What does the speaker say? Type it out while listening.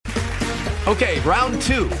Okay, round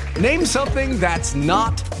two. Name something that's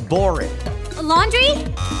not boring. A laundry?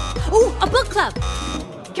 Ooh, a book club.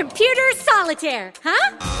 Computer solitaire,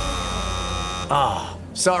 huh? Ah,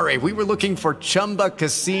 sorry, we were looking for Chumba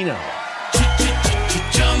Casino.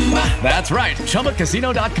 That's right,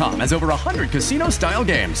 ChumbaCasino.com has over 100 casino-style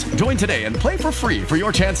games. Join today and play for free for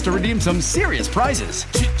your chance to redeem some serious prizes.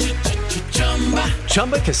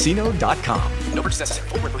 ChumbaCasino.com. No purchase necessary.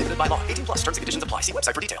 Void where prohibited by law. 18 plus terms and conditions apply. See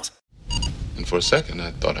website for details. And for a second,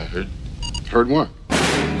 I thought I heard what?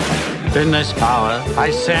 In this power,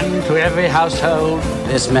 I send to every household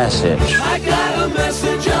this message. I got a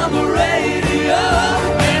message on the radio,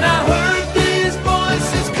 and I heard these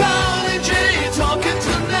voices calling Jay talking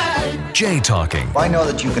tonight. Jay talking. I know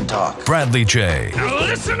that you can talk. Bradley Jay. Now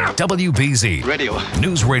listen up. WBZ. Radio.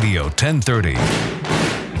 News Radio 1030.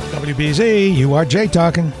 WBZ, you are Jay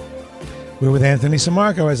talking. We're with Anthony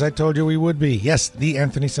Sammarco, as I told you we would be. Yes, the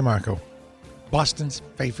Anthony Sammarco, Boston's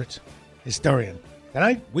favorite historian.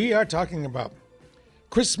 Tonight, we are talking about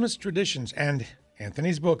Christmas traditions and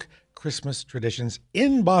Anthony's book, Christmas Traditions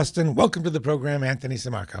in Boston. Welcome to the program, Anthony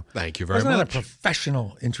Sammarco. Thank you very Wasn't much. that a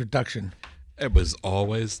professional introduction? It was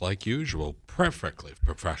always like usual, perfectly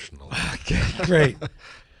professional. Okay, great.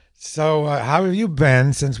 So, how have you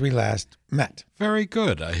been since we last met? Very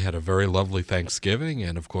good. I had a very lovely Thanksgiving,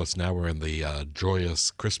 and of course now we're in the joyous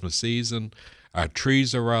Christmas season. Our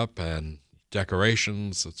trees are up and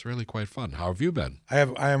decorations. It's really quite fun. How have you been?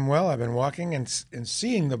 I am well. I've been walking and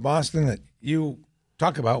seeing the Boston that you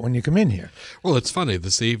talk about when you come in here. Well, it's funny.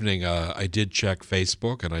 This evening I did check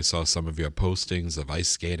Facebook, and I saw some of your postings of ice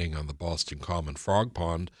skating on the Boston Common Frog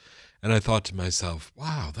Pond, and I thought to myself,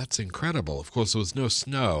 wow, that's incredible. Of course, there was no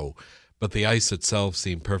snow, but the ice itself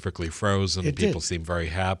seemed perfectly frozen. It People did. seemed very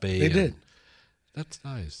happy. They did. That's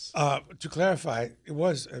nice. To clarify, it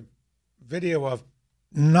was a video of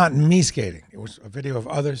not me skating. It was a video of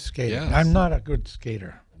others skating. Yes. I'm not a good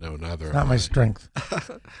skater. No, neither It's am not my I. strength.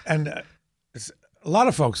 And it's a lot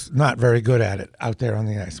of folks not very good at it out there on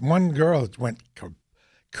the ice. One girl went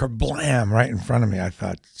kerblam right in front of me. I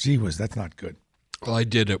thought, gee whiz, that's not good. Well, I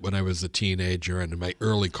did it when I was a teenager and in my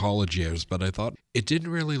early college years, but I thought it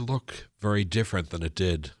didn't really look very different than it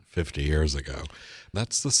did 50 years ago.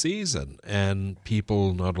 That's the season, and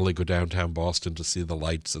people not only go downtown Boston to see the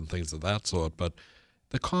lights and things of that sort, but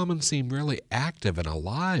the Common seemed really active and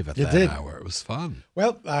alive at that hour. It was fun.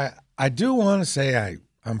 Well, I do want to say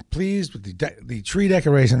I'm pleased with the tree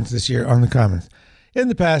decorations this year on the Commons. In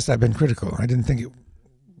the past, I've been critical. I didn't think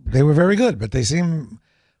they were very good, but they seem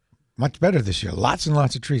much better this year. Lots and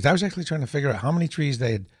lots of trees. I was actually trying to figure out how many trees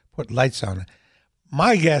they had put lights on.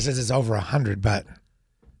 My guess is it's over 100, but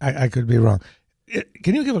I could be wrong.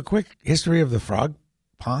 Can you give a quick history of the Frog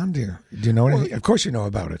Pond? Do you know anything? Of course you know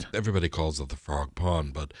about it. Everybody calls it the Frog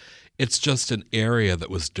Pond, but it's just an area that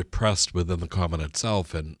was depressed within the Common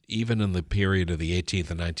itself. And even in the period of the 18th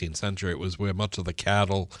and 19th century, it was where much of the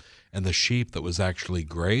cattle and the sheep that was actually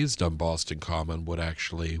grazed on Boston Common would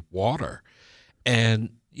actually water. And,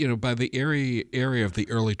 you know, by the area of the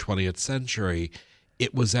early 20th century,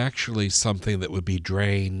 it was actually something that would be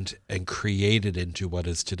drained and created into what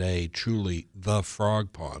is today truly the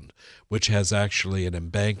Frog Pond, which has actually an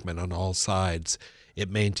embankment on all sides. It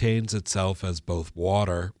maintains itself as both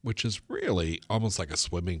water, which is really almost like a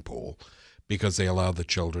swimming pool, because they allow the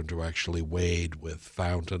children to actually wade with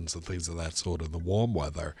fountains and things of that sort in the warm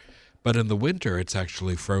weather. But in the winter, it's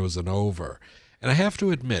actually frozen over. And I have to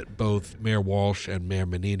admit, both Mayor Walsh and Mayor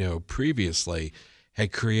Menino previously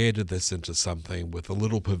had created this into something with a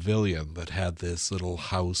little pavilion that had this little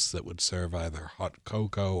house that would serve either hot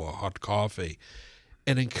cocoa or hot coffee,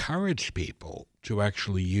 and encouraged people to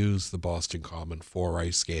actually use the Boston Common for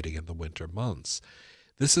ice skating in the winter months.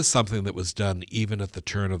 This is something that was done even at the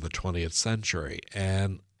turn of the 20th century,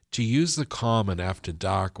 and to use the Common after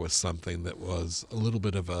dark was something that was a little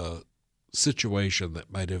bit of a situation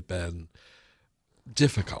that might have been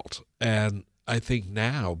difficult. And I think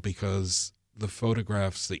now, because the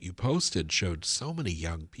photographs that you posted showed so many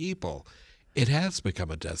young people, it has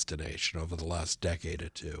become a destination over the last decade or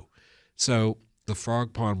two. So the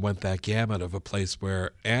Frog Pond went that gamut of a place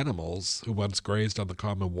where animals who once grazed on the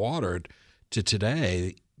Common watered to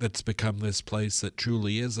today, that's become this place that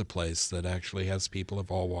truly is a place that actually has people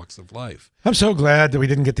of all walks of life. I'm so glad that we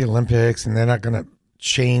didn't get the Olympics and they're not going to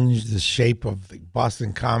change the shape of the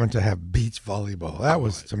Boston Common to have beach volleyball. That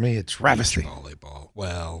was, to me, a travesty. Beach volleyball.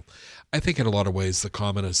 Well, I think in a lot of ways the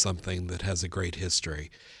Common is something that has a great history.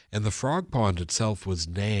 And the Frog Pond itself was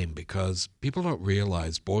named because people don't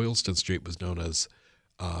realize Boylston Street was known as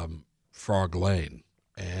Frog Lane.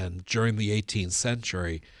 And during the 18th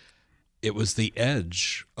century, it was the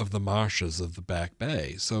edge of the marshes of the Back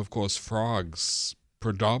Bay. So, of course, frogs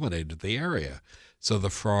predominated the area. So the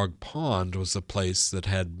Frog Pond was a place that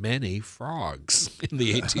had many frogs in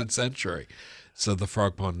the 18th century. So the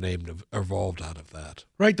Frog Pond name evolved out of that.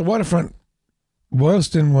 Right, the waterfront,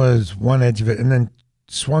 Boylston was one edge of it, and then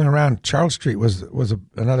swung around. Charles Street was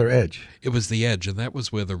another edge. It was the edge, and that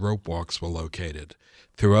was where the rope walks were located.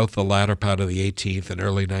 Throughout the latter part of the 18th and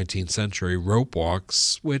early 19th century, rope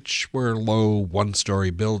walks, which were low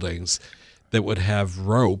one-story buildings that would have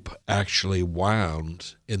rope actually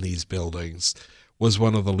wound in these buildings, was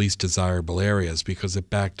one of the least desirable areas because it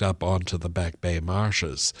backed up onto the Back Bay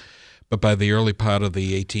marshes. But by the early part of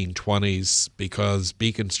the 1820s, because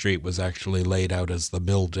Beacon Street was actually laid out as the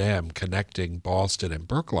Mill Dam connecting Boston and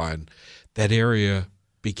Brookline, that area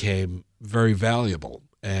became very valuable,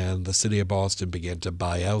 and the city of Boston began to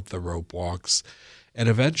buy out the rope walks. And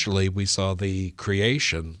eventually we saw the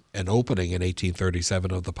creation and opening in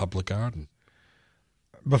 1837 of the Public Garden.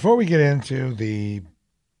 Before we get into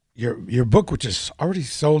your book, which is already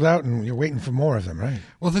sold out, and you're waiting for more of them, right?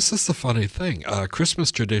 Well, this is the funny thing.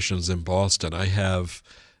 Christmas traditions in Boston, I have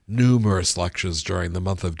numerous lectures during the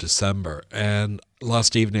month of December. And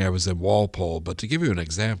last evening I was in Walpole, but to give you an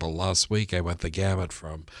example, last week I went the gamut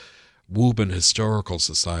from Woburn Historical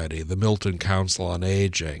Society, the Milton Council on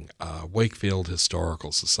Aging, Wakefield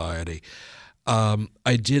Historical Society.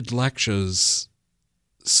 I did lectures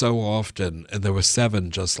so often, and there were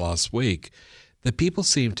 7 just last week, that people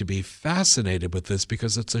seem to be fascinated with this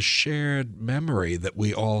because it's a shared memory that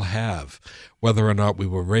we all have, whether or not we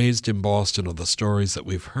were raised in Boston or the stories that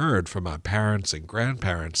we've heard from our parents and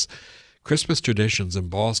grandparents. Christmas Traditions in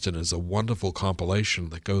Boston is a wonderful compilation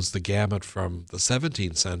that goes the gamut from the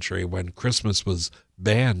 17th century, when Christmas was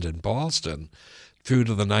banned in Boston, through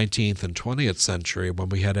to the 19th and 20th century, when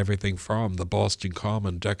we had everything from the Boston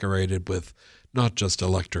Common decorated with not just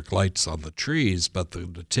electric lights on the trees, but the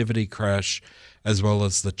nativity creche, as well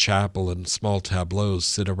as the chapel and small tableaus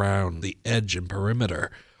sit around the edge and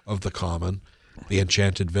perimeter of the Common, the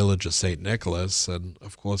enchanted village of St. Nicholas, and,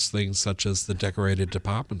 of course, things such as the decorated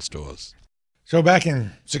department stores. So back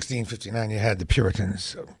in 1659, you had the Puritans.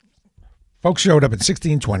 So folks showed up in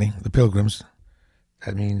 1620, the Pilgrims.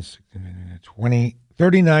 That means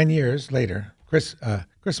 39 years later,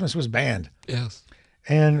 Christmas was banned. Yes.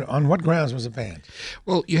 And on what grounds was it banned?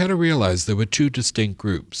 Well, you had to realize there were 2 distinct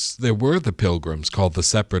groups. There were the Pilgrims, called the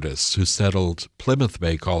Separatists, who settled Plymouth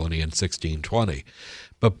Bay Colony in 1620.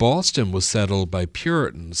 But Boston was settled by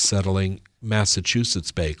Puritans settling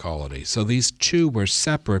Massachusetts Bay Colony. So these 2 were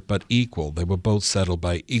separate but equal. They were both settled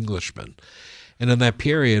by Englishmen. And in that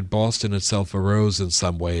period, Boston itself arose in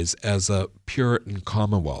some ways as a Puritan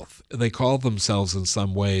commonwealth. They called themselves in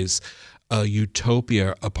some ways a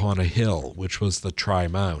utopia upon a hill, which was the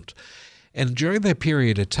Tri-Mount. And during that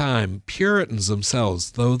period of time, Puritans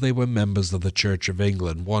themselves, though they were members of the Church of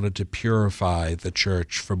England, wanted to purify the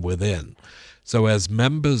church from within. So as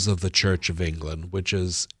members of the Church of England, which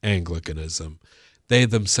is Anglicanism, they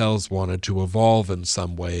themselves wanted to evolve in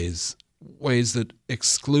some ways that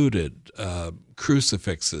excluded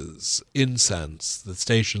crucifixes, incense, the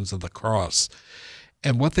Stations of the Cross.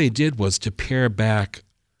 And what they did was to pare back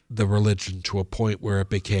the religion to a point where it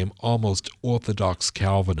became almost Orthodox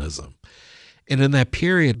Calvinism. And in that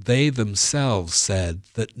period, they themselves said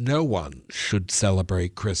that no one should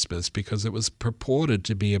celebrate Christmas because it was purported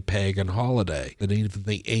to be a pagan holiday, that even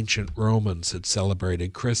the ancient Romans had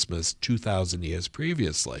celebrated Christmas 2,000 years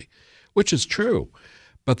previously, which is true.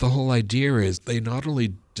 But the whole idea is they not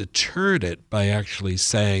only deterred it by actually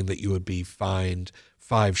saying that you would be fined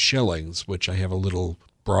 5 shillings, which I have a little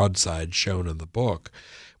broadside shown in the book,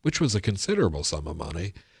 which was a considerable sum of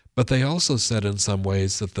money, but they also said in some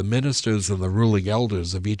ways that the ministers and the ruling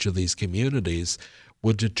elders of each of these communities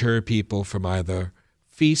would deter people from either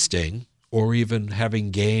feasting or even having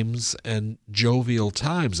games and jovial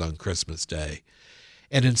times on Christmas Day.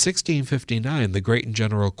 And in 1659, the Great and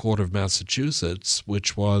General Court of Massachusetts,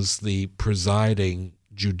 which was the presiding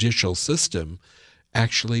judicial system,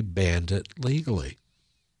 actually banned it legally.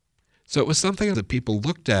 So it was something that people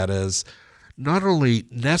looked at as not only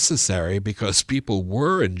necessary because people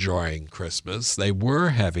were enjoying Christmas, they were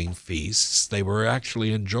having feasts, they were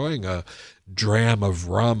actually enjoying a dram of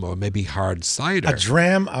rum or maybe hard cider. A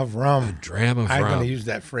dram of rum. A dram of rum. I'm going to use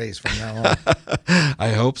that phrase from now on. I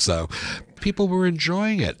hope so. People were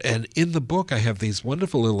enjoying it. And in the book, I have these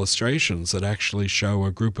wonderful illustrations that actually show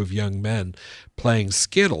a group of young men playing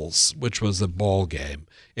Skittles, which was a ball game,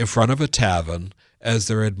 in front of a tavern as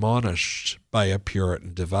they're admonished by a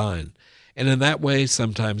Puritan divine. And in that way,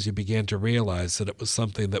 sometimes you began to realize that it was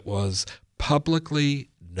something that was publicly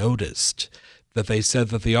noticed, that they said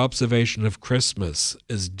that the observation of Christmas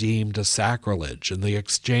is deemed a sacrilege, and the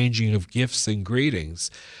exchanging of gifts and greetings,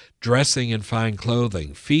 dressing in fine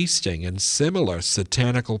clothing, feasting, and similar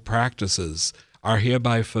satanical practices are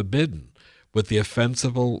hereby forbidden, with the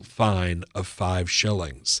offensible fine of 5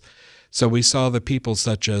 shillings. So we saw the people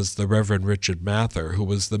such as the Reverend Richard Mather, who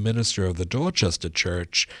was the minister of the Dorchester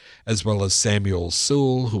Church, as well as Samuel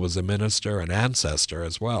Sewell, who was a minister, an ancestor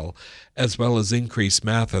as well as Increase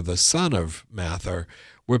Mather, the son of Mather,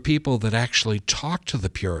 were people that actually talked to the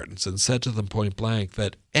Puritans and said to them point blank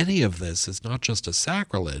that any of this is not just a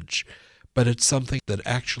sacrilege, but it's something that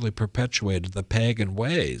actually perpetuated the pagan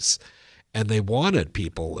ways. And they wanted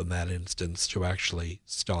people in that instance to actually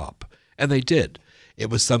stop. And they did. It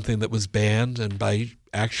was something that was banned, and by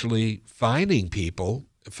actually fining people,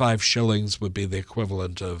 5 shillings would be the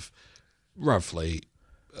equivalent of roughly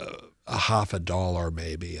a half a dollar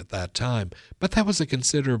maybe at that time. But that was a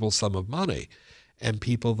considerable sum of money, and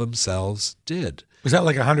people themselves did. Was that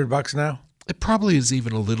like $100 now? It probably is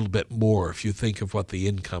even a little bit more if you think of what the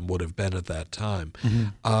income would have been at that time.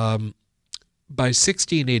 By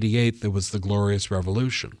 1688, there was the Glorious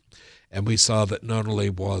Revolution. And we saw that not only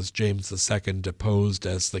was James II deposed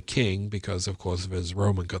as the king because, of course, of his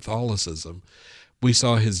Roman Catholicism, we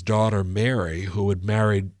saw his daughter Mary, who had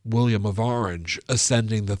married William of Orange,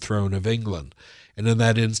 ascending the throne of England. And in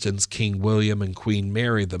that instance, King William and Queen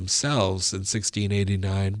Mary themselves in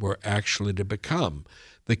 1689 were actually to become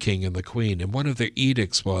the king and the queen. And one of their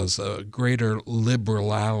edicts was a greater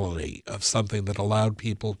liberality of something that allowed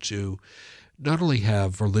people to not only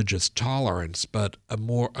have religious tolerance, but a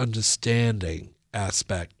more understanding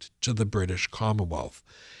aspect to the British Commonwealth.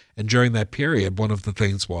 And during that period, one of the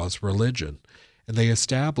things was religion. And they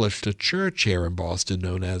established a church here in Boston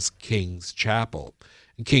known as King's Chapel.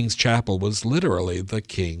 And King's Chapel was literally the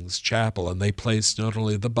King's Chapel. And they placed not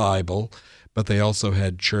only the Bible, but they also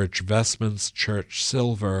had church vestments, church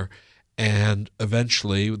silver, and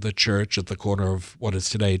eventually the church at the corner of what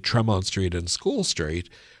is today Tremont Street and School Street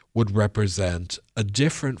would represent a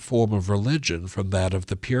different form of religion from that of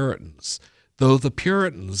the Puritans, though the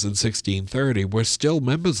Puritans in 1630 were still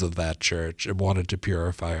members of that church and wanted to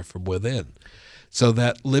purify from within. So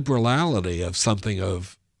that liberality of something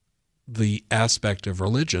of the aspect of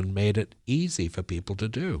religion made it easy for people to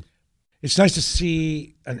do. It's nice to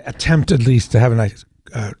see an attempt, at least, to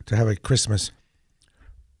have a Christmas,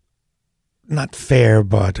 not fair,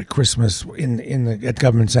 but a Christmas at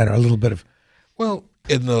Government Center. A little bit of, well,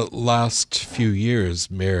 in the last few years,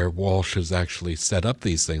 Mayor Walsh has actually set up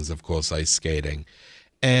these things, of course, ice skating.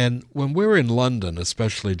 And when we're in London,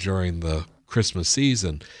 especially during the Christmas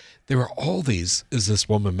season, there are all these, as this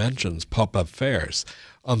woman mentions, pop-up fairs.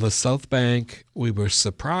 On the South Bank, we were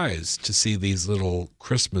surprised to see these little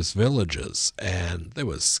Christmas villages, and there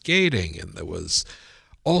was skating, and there was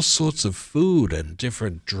all sorts of food and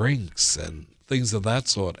different drinks and things of that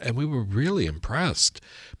sort, and we were really impressed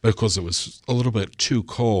because it was a little bit too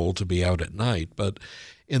cold to be out at night, but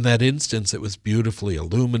in that instance it was beautifully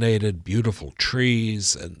illuminated, beautiful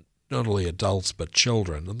trees, and not only adults but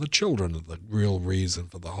children, and the children are the real reason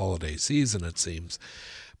for the holiday season, it seems.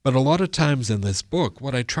 But a lot of times in this book,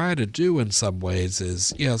 what I try to do in some ways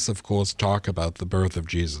is, yes, of course, talk about the birth of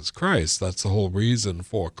Jesus Christ. That's the whole reason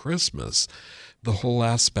for Christmas, the whole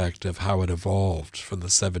aspect of how it evolved from the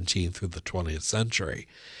 17th through the 20th century.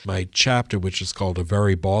 My chapter, which is called A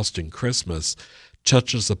Very Boston Christmas,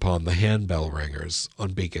 touches upon the handbell ringers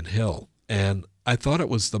on Beacon Hill. And I thought it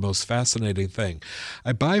was the most fascinating thing.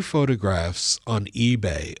 I buy photographs on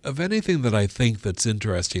eBay of anything that I think that's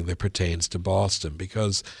interesting that pertains to Boston,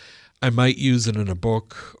 because I might use it in a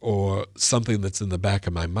book or something that's in the back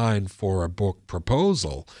of my mind for a book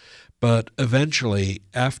proposal. But eventually,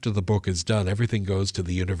 after the book is done, everything goes to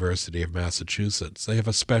the University of Massachusetts. They have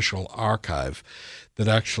a special archive that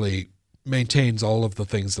actually maintains all of the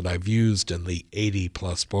things that I've used in the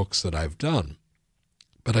 80-plus books that I've done.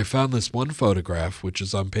 But I found this one photograph, which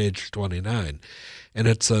is on page 29, and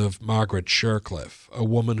it's of Margaret Shercliffe, a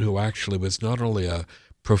woman who actually was not only a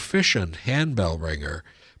proficient handbell ringer,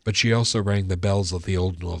 but she also rang the bells of the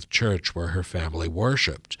Old North Church where her family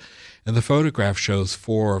worshipped. And the photograph shows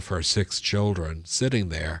 4 of her 6 children sitting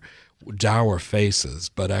there, dour faces,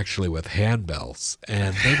 but actually with handbells.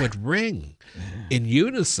 And they would ring in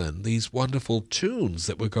unison these wonderful tunes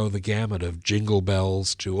that would go the gamut of Jingle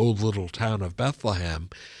Bells to Old Little Town of Bethlehem.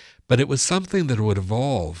 But it was something that would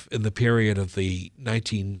evolve in the period of the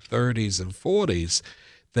 1930s and 40s,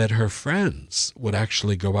 that her friends would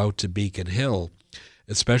actually go out to Beacon Hill,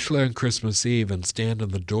 especially on Christmas Eve, and stand in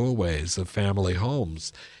the doorways of family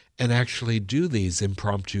homes and actually do these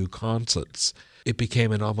impromptu concerts. it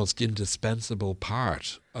became an almost indispensable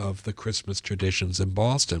part of the Christmas traditions in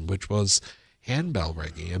Boston, which was handbell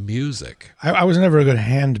ringing and music. I was never a good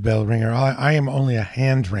handbell ringer. I am only a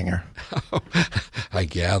hand ringer. I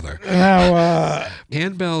gather. Now,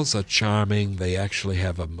 Handbells are charming. They actually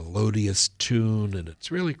have a melodious tune, and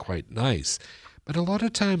it's really quite nice. But a lot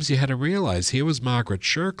of times you had to realize here was Margaret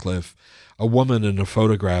Shercliffe, a woman in a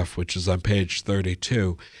photograph, which is on page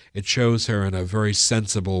 32. It shows her in a very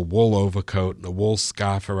sensible wool overcoat and a wool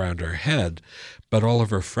scarf around her head, but all of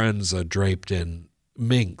her friends are draped in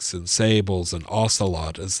minks and sables and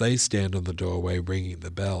ocelot as they stand in the doorway ringing the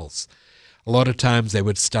bells. A lot of times they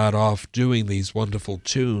would start off doing these wonderful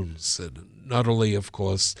tunes, and not only, of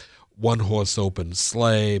course, One Horse Open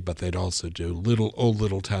Sleigh, but they'd also do Old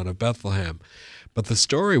Little Town of Bethlehem. But the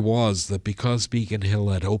story was that because Beacon Hill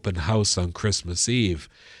had open house on Christmas Eve,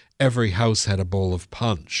 every house had a bowl of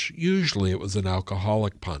punch. Usually it was an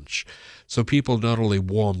alcoholic punch. So people not only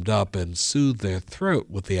warmed up and soothed their throat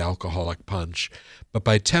with the alcoholic punch, but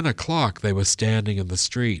by 10 o'clock they were standing in the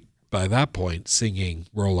street, by that point singing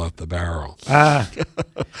Roll Out the Barrel.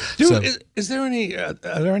 Is there any are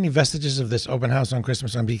there any vestiges of this open house on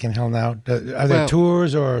Christmas on Beacon Hill now? Are there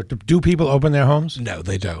tours, or do people open their homes? No,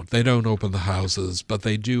 they don't. They don't open the houses, but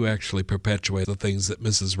they do actually perpetuate the things that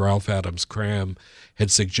Mrs. Ralph Adams Cram had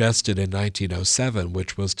suggested in 1907,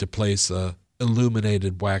 which was to place a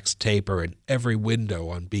illuminated wax taper in every window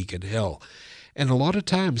on Beacon Hill. And a lot of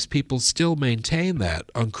times people still maintain that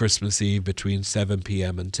on Christmas Eve between 7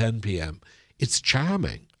 p.m. and 10 p.m. It's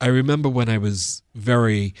charming. I remember when I was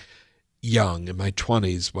very young, in my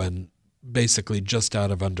 20s, when basically just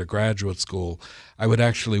out of undergraduate school, I would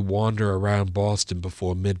actually wander around Boston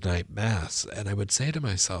before midnight mass, and I would say to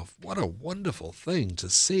myself, what a wonderful thing to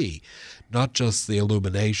see, not just the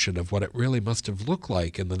illumination of what it really must have looked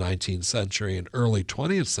like in the 19th century and early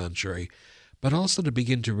 20th century, but also to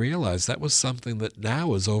begin to realize that was something that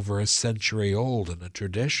now is over a century old and a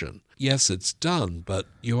tradition. Yes, it's done, but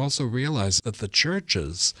you also realize that the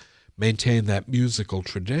churches maintain that musical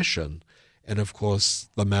tradition. And of course,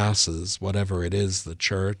 the masses, whatever it is, the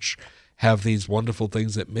church, have these wonderful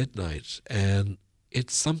things at midnight. And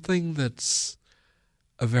it's something that's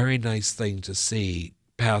a very nice thing to see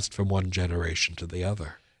passed from one generation to the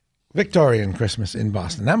other. Victorian Christmas in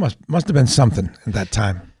Boston. That must have been something at that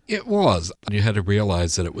time. It was. You had to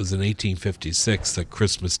realize that it was in 1856 that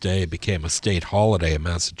Christmas Day became a state holiday in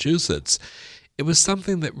Massachusetts. It was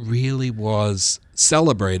something that really was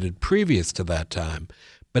celebrated previous to that time,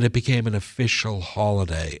 but it became an official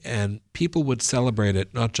holiday, and people would celebrate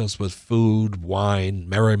it not just with food, wine,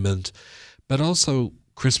 merriment, but also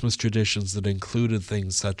Christmas traditions that included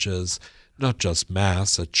things such as not just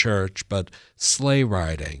Mass at church, but sleigh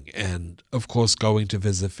riding and, of course, going to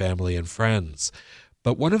visit family and friends.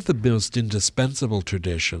 But one of the most indispensable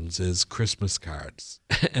traditions is Christmas cards.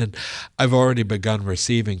 And I've already begun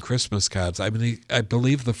receiving Christmas cards. I mean, I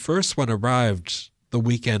believe the first one arrived the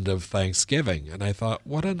weekend of Thanksgiving. And I thought,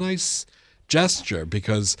 what a nice gesture,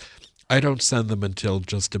 because I don't send them until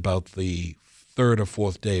just about the third or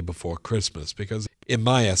fourth day before Christmas, because in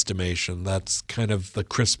my estimation, that's kind of the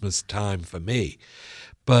Christmas time for me.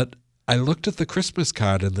 But I looked at the Christmas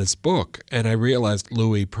card in this book, and I realized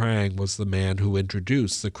Louis Prang was the man who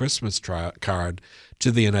introduced the Christmas card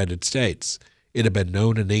to the United States. It had been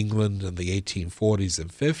known in England in the 1840s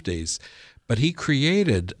and 50s, but he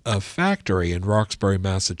created a factory in Roxbury,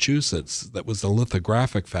 Massachusetts, that was a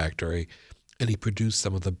lithographic factory, and he produced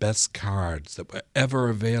some of the best cards that were ever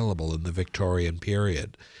available in the Victorian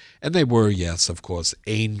period. And they were, yes, of course,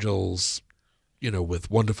 angels, with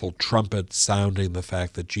wonderful trumpets sounding the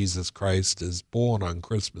fact that Jesus Christ is born on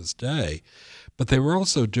Christmas Day. But they were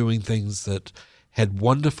also doing things that had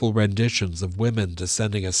wonderful renditions of women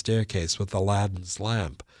descending a staircase with Aladdin's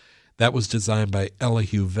lamp. That was designed by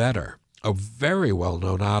Elihu Vedder, a very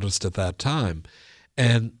well-known artist at that time.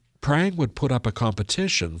 And Prang would put up a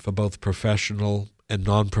competition for both professional and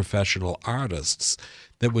non-professional artists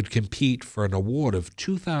that would compete for an award of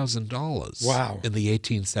 $2,000 Wow. in the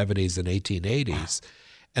 1870s and 1880s.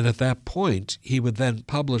 And at that point, he would then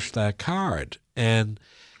publish that card. And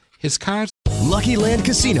his cards... Lucky Land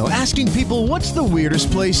Casino, asking people, what's the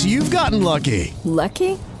weirdest place you've gotten lucky?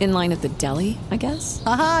 Lucky? In line at the deli, I guess?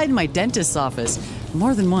 Aha, in my dentist's office.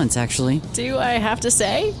 More than once, actually. Do I have to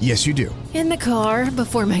say? Yes, you do. In the car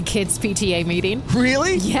before my kids' PTA meeting.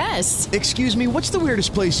 Really? Yes. Excuse me, what's the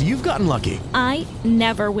weirdest place you've gotten lucky? I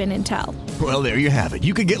never win and tell. Well, there you have it.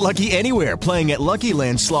 You can get lucky anywhere, playing at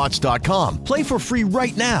LuckyLandSlots.com. Play for free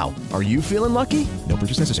right now. Are you feeling lucky? No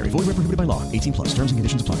purchase necessary. Void where prohibited by law. 18+. Terms and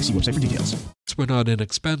conditions apply. See website for details. were not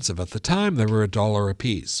inexpensive. At the time, they were $1 a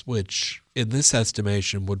piece, which in this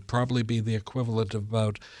estimation, would probably be the equivalent of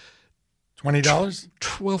about $20?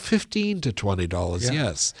 Well, $15 to $20, Yeah.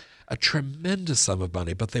 yes. A tremendous sum of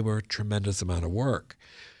money, but they were a tremendous amount of work.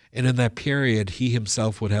 And in that period, he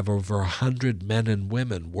himself would have over 100 men and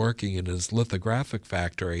women working in his lithographic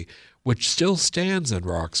factory, which still stands in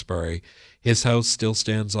Roxbury. His house still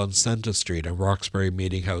stands on Center Street on Roxbury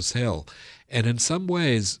Meeting House Hill. And in some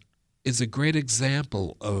ways is a great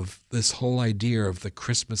example of this whole idea of the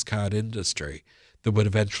Christmas card industry that would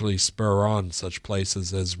eventually spur on such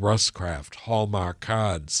places as Rustcraft, Hallmark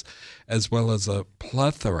Cards, as well as a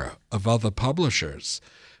plethora of other publishers.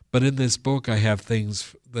 But in this book, I have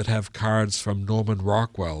things that have cards from Norman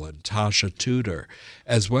Rockwell and Tasha Tudor,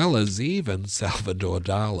 as well as even Salvador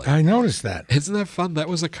Dali. I noticed that. Isn't that fun? That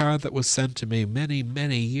was a card that was sent to me many,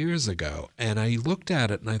 many years ago. And I looked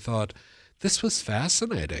at it and I thought, this was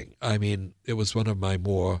fascinating. I mean, it was one of my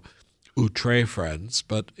more outre friends,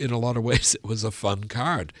 but in a lot of ways it was a fun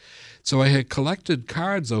card. So I had collected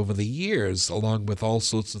cards over the years, along with all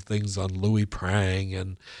sorts of things on Louis Prang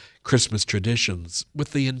and Christmas traditions,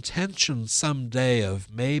 with the intention someday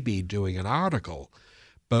of maybe doing an article.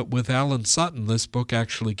 But with Alan Sutton, this book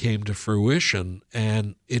actually came to fruition,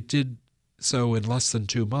 and it did so in less than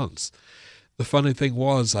 2 months. The funny thing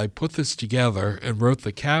was, I put this together and wrote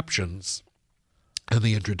the captions and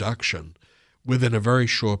the introduction within a very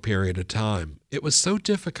short period of time. It was so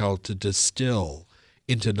difficult to distill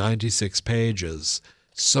into 96 pages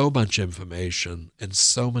so much information and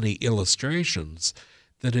so many illustrations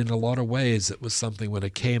that in a lot of ways it was something, when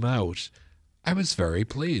it came out, I was very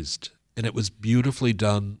pleased. And it was beautifully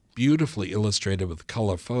done, beautifully illustrated with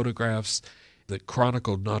color photographs that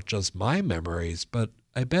chronicled not just my memories, but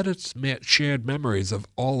I bet it's shared memories of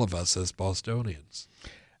all of us as Bostonians.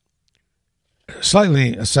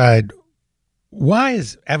 Slightly aside, why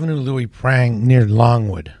is Avenue Louis Prang near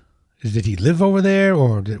Longwood? Did he live over there,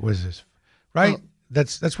 or was this right? Well,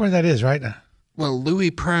 that's where that is, right? Well,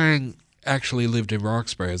 Louis Prang actually lived in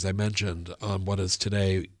Roxbury, as I mentioned, on what is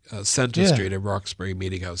today Center Street at Roxbury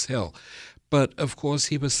Meeting House Hill. But, of course,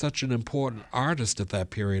 he was such an important artist at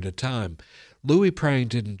that period of time. Louis Prang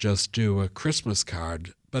didn't just do a Christmas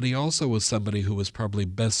card, but he also was somebody who was probably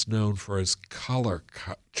best known for his color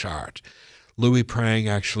chart. Louis Prang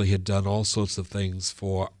actually had done all sorts of things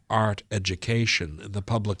for art education in the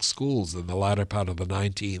public schools in the latter part of the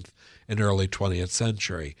 19th and early 20th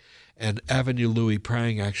century. And Avenue Louis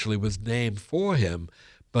Prang actually was named for him,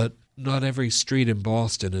 but not every street in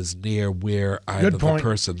Boston is near where either the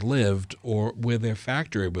person lived or where their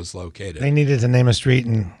factory was located. They needed to name a street.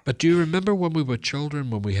 But do you remember when we were children,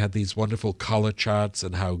 when we had these wonderful color charts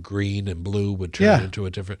and how green and blue would turn into a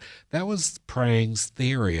different... That was Prang's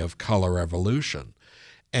theory of color evolution.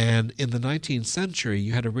 And in the 19th century,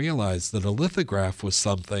 you had to realize that a lithograph was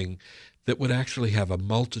something that would actually have a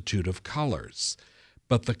multitude of colors.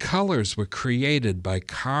 But the colors were created by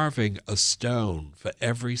carving a stone for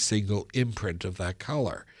every single imprint of that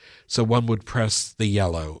color. So one would press the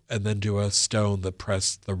yellow and then do a stone that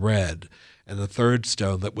pressed the red and a third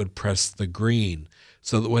stone that would press the green.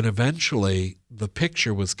 So that when eventually the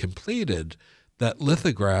picture was completed, that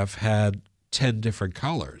lithograph had 10 different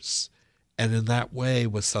colors. And in that way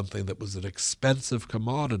was something that was an expensive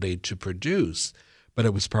commodity to produce, but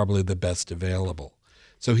it was probably the best available.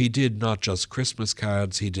 So he did not just Christmas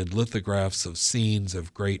cards, he did lithographs of scenes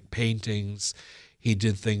of great paintings. He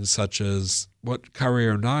did things such as what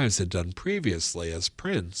Carrier Knives had done previously as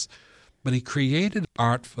prints, but he created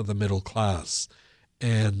art for the middle class.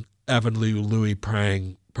 And Avenue Louis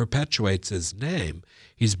Prang perpetuates his name.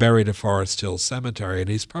 He's buried at Forest Hill Cemetery, and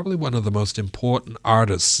he's probably one of the most important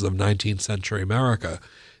artists of 19th century America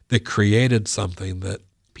that created something that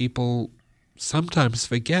people sometimes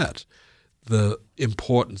forget the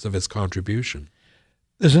importance of his contribution.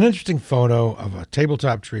 There's an interesting photo of a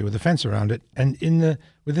tabletop tree with a fence around it, and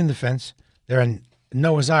within the fence there are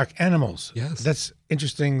Noah's Ark animals. Yes. That's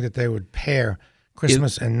interesting that they would pair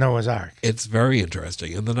Christmas and Noah's Ark. It's very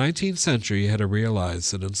interesting. In the 19th century, you had to realize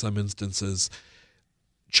that in some instances,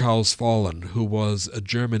 Charles Follen, who was a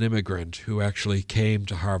German immigrant who actually came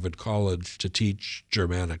to Harvard College to teach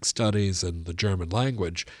Germanic studies and the German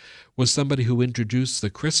language, was somebody who introduced the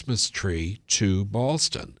Christmas tree to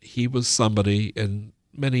Boston. He was somebody, in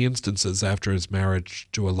many instances after his marriage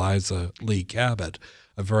to Eliza Lee Cabot,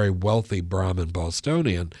 a very wealthy Brahmin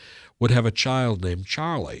Bostonian, would have a child named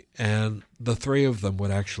Charlie. And the three of them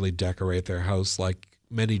would actually decorate their house like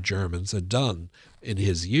many Germans had done in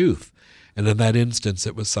his youth. And in that instance,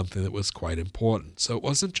 it was something that was quite important. So it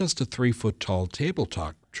wasn't just a 3-foot-tall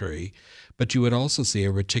tabletop tree, but you would also see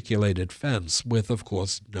a reticulated fence with, of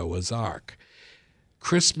course, Noah's Ark.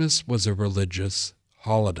 Christmas was a religious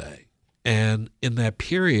holiday. And in that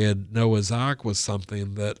period, Noah's Ark was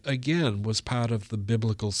something that, again, was part of the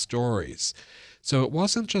biblical stories. So it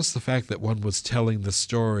wasn't just the fact that one was telling the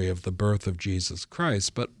story of the birth of Jesus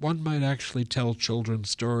Christ, but one might actually tell children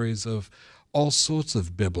stories of all sorts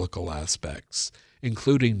of biblical aspects,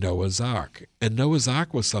 including Noah's Ark. And Noah's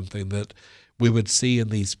Ark was something that we would see in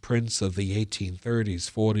these prints of the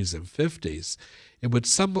 1830s, 40s, and 50s. It would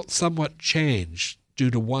somewhat change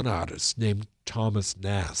due to one artist named Thomas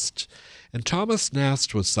Nast. And Thomas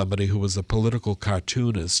Nast was somebody who was a political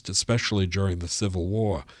cartoonist, especially during the Civil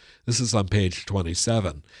War. This is on page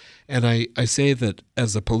 27. And I say that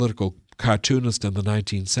as a political cartoonist in the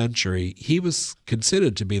 19th century, he was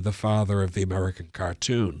considered to be the father of the American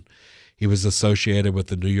cartoon. He was associated with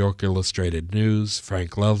the New York Illustrated News,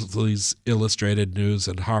 Frank Leslie's Illustrated News,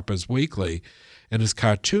 and Harper's Weekly, and his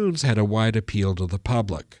cartoons had a wide appeal to the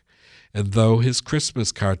public. And though his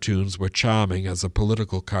Christmas cartoons were charming as a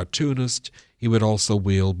political cartoonist, he would also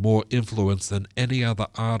wield more influence than any other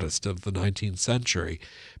artist of the 19th century,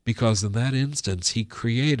 because in that instance he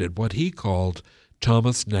created what he called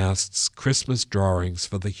Thomas Nast's Christmas drawings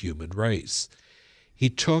for the human race. He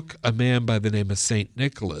took a man by the name of St.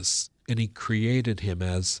 Nicholas, and he created him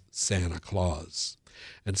as Santa Claus.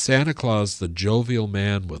 And Santa Claus, the jovial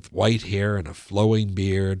man with white hair and a flowing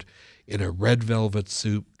beard, in a red velvet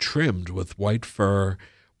suit trimmed with white fur,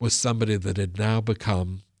 was somebody that had now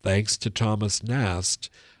become, thanks to Thomas Nast,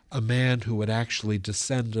 a man who would actually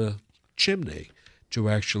descend a chimney to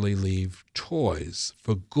actually leave toys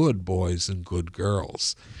for good boys and good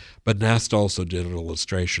girls. But Nast also did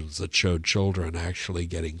illustrations that showed children actually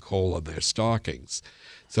getting coal in their stockings.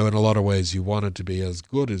 So in a lot of ways, you wanted to be as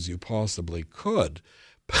good as you possibly could,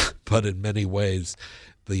 but in many ways,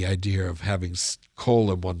 the idea of having coal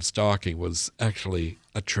in one's stocking was actually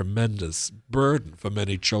a tremendous burden for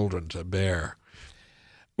many children to bear.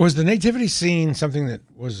 Was the nativity scene something that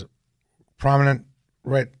was prominent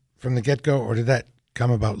right from the get-go, or did that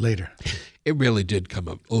come about later? It really did come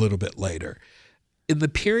up a little bit later. In the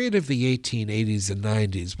period of the 1880s and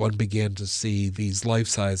 90s, one began to see these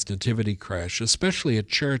life-size nativity crash, especially at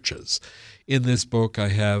churches. In this book, I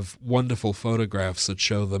have wonderful photographs that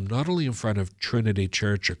show them not only in front of Trinity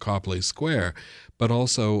Church or Copley Square, but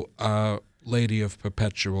also Our Lady of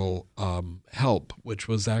Perpetual Help, which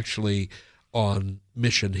was actually on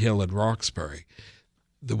Mission Hill in Roxbury.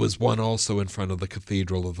 There was one also in front of the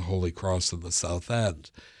Cathedral of the Holy Cross in the South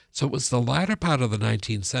End. So it was the latter part of the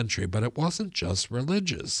 19th century, but it wasn't just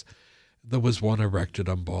religious. There was one erected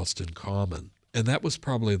on Boston Common, and that was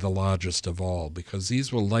probably the largest of all, because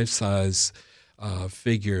these were life-size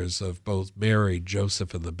figures of both Mary,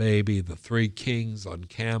 Joseph, and the baby, the three kings on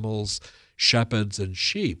camels, shepherds, and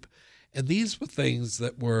sheep. And these were things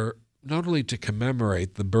that were not only to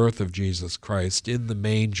commemorate the birth of Jesus Christ in the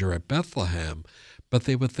manger at Bethlehem, but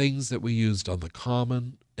they were things that we used on the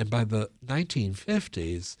common. And by the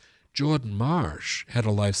 1950s, Jordan Marsh had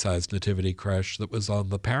a life-size nativity crash that was on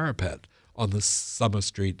the parapet on the Summer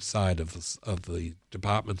Street side of the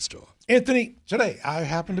department store. Anthony, today I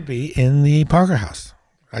happen to be in the Parker House.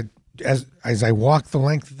 As I walk the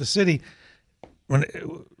length of the city,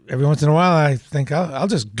 every once in a while I think I'll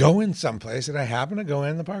just go in someplace, and I happen to go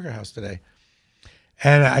in the Parker House today.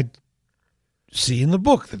 And I see in the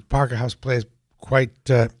book that Parker House plays quite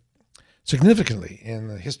significantly in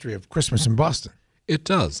the history of Christmas in Boston. It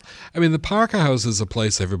does. I mean, the Parker House is a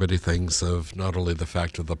place everybody thinks of, not only the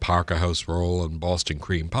fact of the Parker House roll and Boston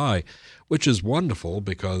cream pie, which is wonderful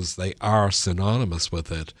because they are synonymous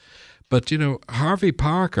with it. But, Harvey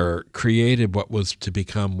Parker created what was to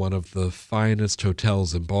become one of the finest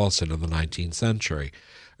hotels in Boston in the 19th century.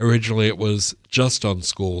 Originally, it was just on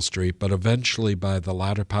School Street, but eventually, by the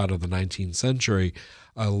latter part of the 19th century,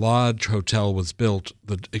 a large hotel was built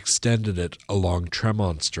that extended it along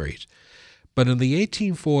Tremont Street. But in the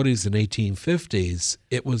 1840s and 1850s,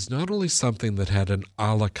 it was not only something that had an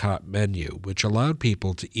a la carte menu, which allowed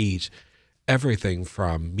people to eat everything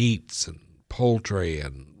from meats and poultry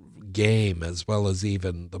and game, as well as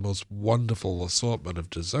even the most wonderful assortment of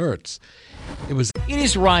desserts. It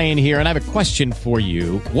is Ryan here, and I have a question for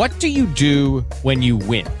you. What do you do when you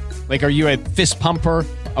win? Like, are you a fist pumper,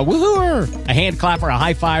 a woohooer, a hand clapper, a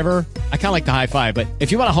high fiver? I kind of like the high five, but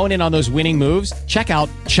if you want to hone in on those winning moves, check out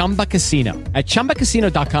Chumba Casino. At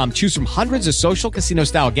ChumbaCasino.com, choose from hundreds of social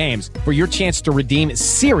casino-style games for your chance to redeem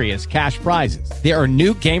serious cash prizes. There are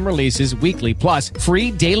new game releases weekly, plus free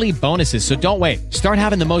daily bonuses, so don't wait. Start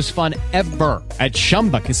having the most fun ever at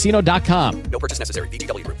ChumbaCasino.com. No purchase necessary.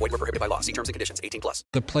 VGW. Void where prohibited by law. See terms and conditions. 18+.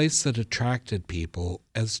 The place that attracted people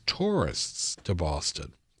as tourists to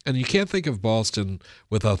Boston. And you can't think of Boston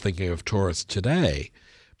without thinking of tourists today.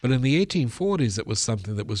 But in the 1840s, it was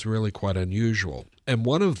something that was really quite unusual. And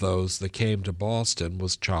one of those that came to Boston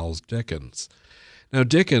was Charles Dickens. Now,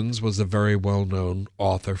 Dickens was a very well-known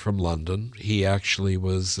author from London. He actually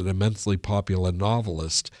was an immensely popular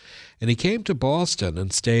novelist. And he came to Boston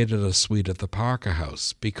and stayed at a suite at the Parker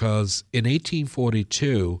House because in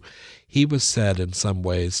 1842, he was said in some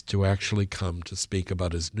ways to actually come to speak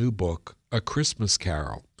about his new book, A Christmas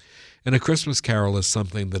Carol. And A Christmas Carol is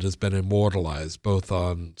something that has been immortalized both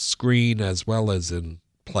on screen as well as in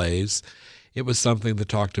plays. It was something that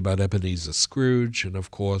talked about Ebenezer Scrooge and,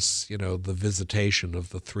 of course, the visitation of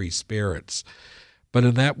the three spirits. But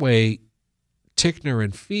in that way, Ticknor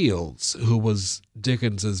and Fields, who was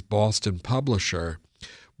Dickens's Boston publisher,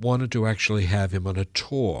 wanted to actually have him on a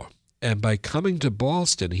tour. And by coming to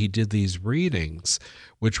Boston, he did these readings,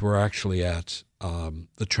 which were actually at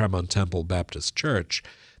the Tremont Temple Baptist Church,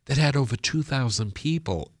 that had over 2,000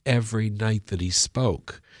 people every night that he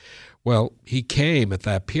spoke. Well, he came at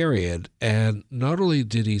that period, and not only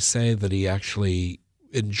did he say that he actually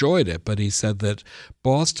enjoyed it, but he said that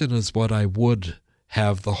Boston is what I would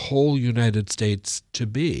have the whole United States to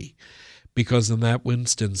be, because in that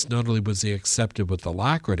instance, not only was he accepted with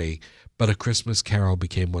alacrity, but A Christmas Carol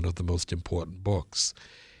became one of the most important books.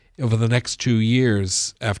 Over the next 2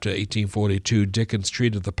 years after 1842, Dickens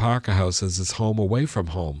treated the Parker House as his home away from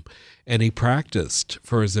home, and he practiced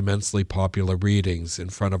for his immensely popular readings in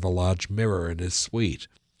front of a large mirror in his suite.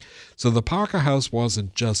 So the Parker House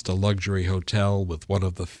wasn't just a luxury hotel with one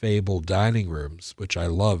of the fabled dining rooms, which I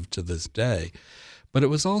love to this day, but it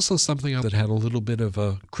was also something that had a little bit of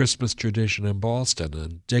a Christmas tradition in Boston,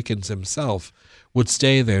 and Dickens himself would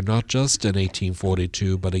stay there not just in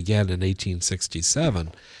 1842, but again in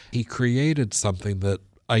 1867. He created something that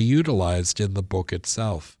I utilized in the book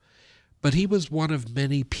itself. But he was one of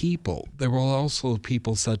many people. There were also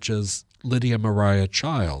people such as Lydia Maria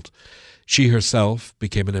Child. She herself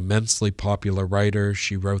became an immensely popular writer.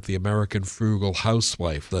 She wrote The American Frugal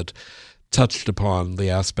Housewife that touched upon the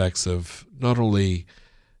aspects of not only,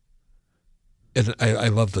 and I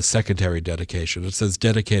love the secondary dedication. It says,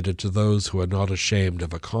 dedicated to those who are not ashamed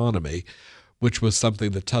of economy, which was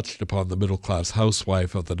something that touched upon the middle-class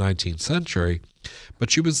housewife of the 19th century. But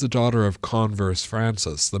she was the daughter of Converse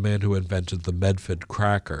Francis, the man who invented the Medford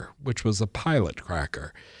cracker, which was a pilot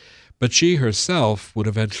cracker. But she herself would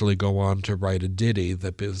eventually go on to write a ditty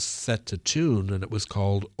that was set to tune, and it was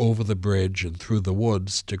called Over the Bridge and Through the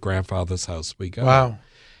Woods to Grandfather's House We Go. Wow.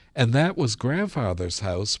 And that was Grandfather's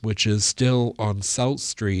house, which is still on South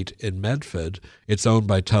Street in Medford. It's owned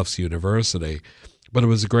by Tufts University. But it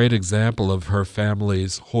was a great example of her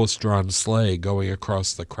family's horse-drawn sleigh going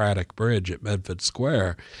across the Craddock Bridge at Medford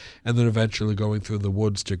Square and then eventually going through the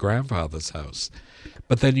woods to Grandfather's house.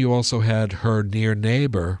 But then you also had her near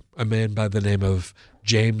neighbor, a man by the name of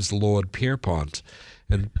James Lord Pierpont.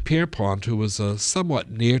 And Pierpont, who was a somewhat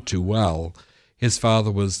ne'er-do-well, his father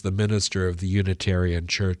was the minister of the Unitarian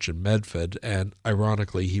Church in Medford, and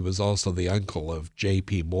ironically, he was also the uncle of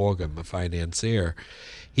J.P. Morgan, the financier.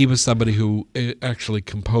 He was somebody who actually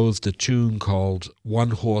composed a tune called One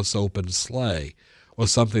Horse Open Sleigh, or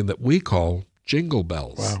something that we call Jingle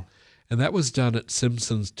Bells. Wow. And that was done at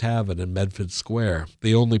Simpson's Tavern in Medford Square,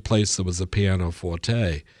 the only place there was a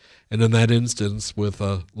pianoforte. And in that instance, with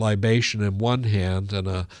a libation in one hand and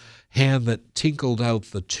a hand that tinkled out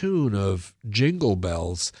the tune of Jingle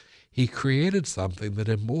Bells, he created something that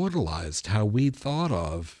immortalized how we thought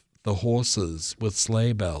of the horses with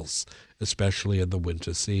sleigh bells, especially in the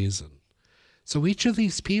winter season. So each of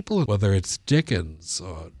these people, whether it's Dickens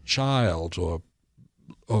or Child or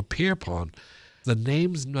Pierpont, the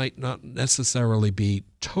names might not necessarily be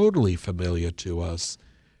totally familiar to us,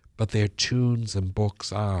 but their tunes and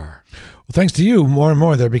books are. Well, thanks to you, more and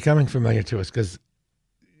more they're becoming familiar to us because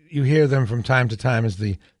you hear them from time to time as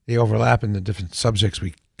they overlap in the different subjects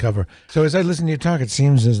we cover. So as I listen to you talk, it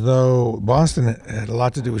seems as though Boston had a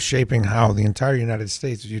lot to do with shaping how the entire United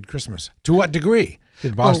States viewed Christmas. To what degree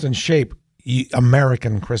did Boston shape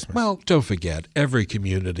American Christmas? Well, don't forget, every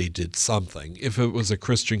community did something. If it was a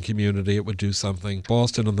Christian community, it would do something.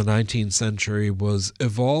 Boston in the 19th century was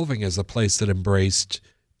evolving as a place that embraced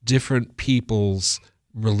different people's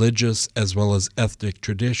religious as well as ethnic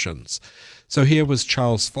traditions. So here was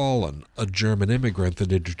Charles Follen, a German immigrant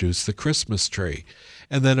that introduced the Christmas tree.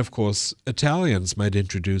 And then, of course, Italians might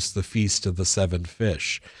introduce the Feast of the Seven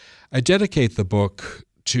Fish. I dedicate the book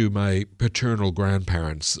to my paternal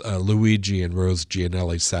grandparents, Luigi and Rose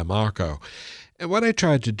Gianelli Sammarco. And what I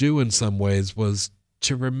tried to do in some ways was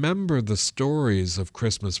to remember the stories of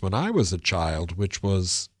Christmas when I was a child, which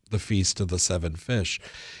was the Feast of the Seven Fish.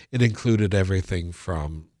 It included everything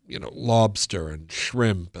from, lobster and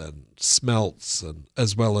shrimp and smelts, and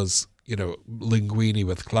as well as, linguine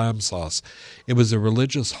with clam sauce. It was a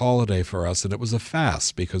religious holiday for us, and it was a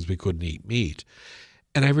fast because we couldn't eat meat.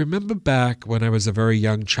 And I remember back when I was a very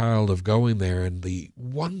young child of going there and the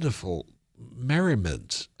wonderful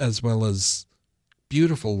merriment as well as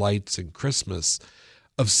beautiful lights and Christmas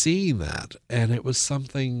of seeing that. And it was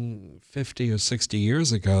something 50 or 60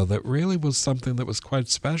 years ago that really was something that was quite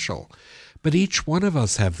special. But each one of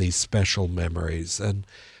us have these special memories, and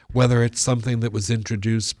whether it's something that was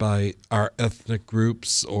introduced by our ethnic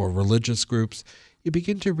groups or religious groups, you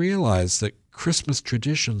begin to realize that Christmas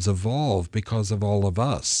traditions evolve because of all of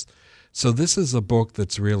us. So this is a book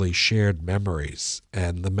that's really shared memories,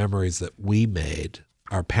 and the memories that we made,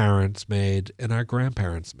 our parents made, and our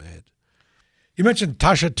grandparents made. You mentioned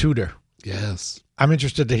Tasha Tudor. Yes. I'm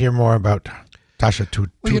interested to hear more about Tasha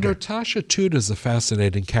Tudor. Well, Tasha Tudor is a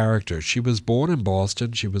fascinating character. She was born in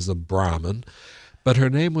Boston. She was a Brahmin, but her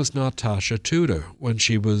name was not Tasha Tudor. When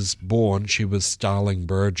she was born, she was Starling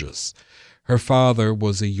Burgess. Her father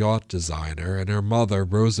was a yacht designer, and her mother,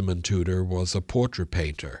 Rosamond Tudor, was a portrait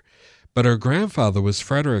painter. But her grandfather was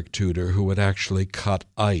Frederick Tudor, who had actually cut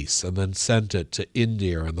ice and then sent it to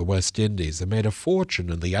India and the West Indies and made a fortune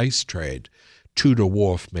in the ice trade. Tudor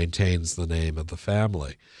Wharf maintains the name of the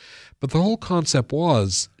family. But the whole concept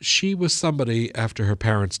was she was somebody, after her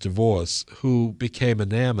parents' divorce, who became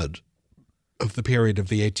enamored of the period of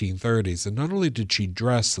the 1830s. And not only did she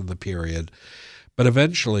dress in the period, but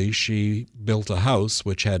eventually she built a house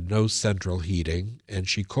which had no central heating, and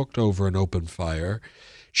she cooked over an open fire.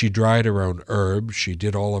 She dried her own herbs. She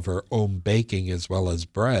did all of her own baking as well as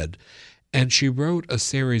bread. And she wrote a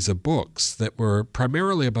series of books that were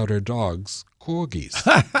primarily about her dogs, corgis.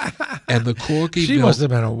 And the corgi... She must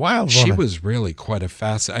have been a wild woman. She was really quite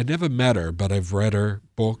a I never met her, but I've read her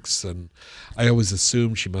books, and I always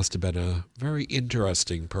assumed she must have been a very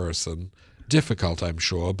interesting person. Difficult, I'm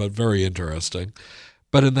sure, but very interesting.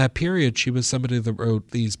 But in that period, she was somebody that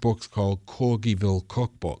wrote these books called Corgiville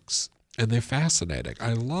Cookbooks, and they're fascinating.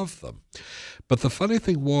 I love them. But the funny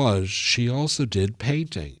thing was, she also did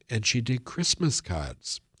painting, and she did Christmas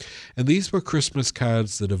cards. And these were Christmas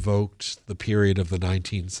cards that evoked the period of the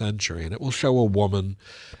 19th century, and it will show a woman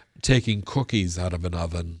taking cookies out of an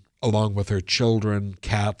oven, along with her children,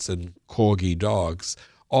 cats, and corgi dogs,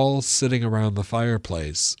 all sitting around the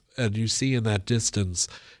fireplace. And you see in that distance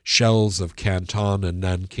shells of Canton and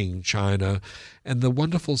Nanking china and the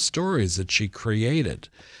wonderful stories that she created.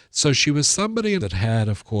 So she was somebody that had,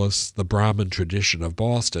 of course, the Brahmin tradition of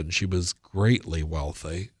Boston. She was greatly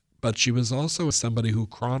wealthy, but she was also somebody who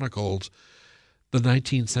chronicled the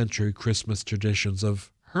 19th century Christmas traditions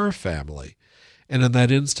of her family. And in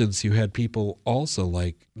that instance, you had people also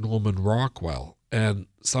like Norman Rockwell, and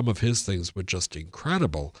some of his things were just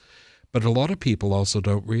incredible. But a lot of people also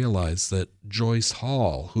don't realize that Joyce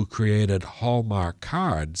Hall, who created Hallmark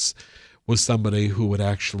cards, was somebody who would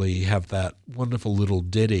actually have that wonderful little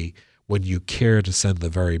ditty, "When you care to send the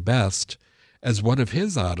very best," as one of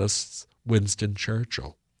his artists, Winston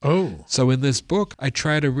Churchill. Oh. So in this book, I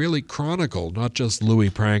try to really chronicle not just Louis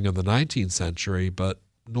Prang in the 19th century, but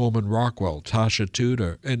Norman Rockwell, Tasha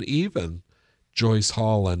Tudor, and even Joyce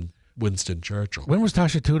Hall and Winston Churchill. When was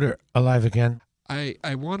Tasha Tudor alive again?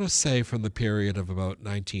 I want to say from the period of about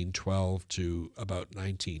 1912 to about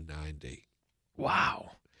 1990.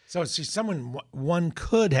 Wow. So she's someone one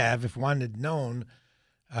could have, if one had known,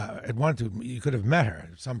 had wanted to, you could have met her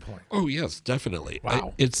at some point. Oh, yes, definitely.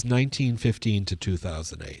 Wow. It's 1915 to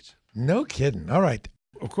 2008. No kidding. All right.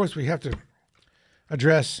 Of course, we have to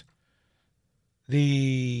address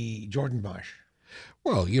the Jordan Marsh.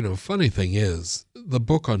 Well, funny thing is, the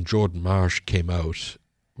book on Jordan Marsh came out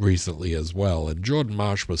recently as well, and Jordan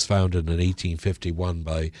Marsh was founded in 1851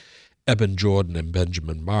 by Eben Jordan and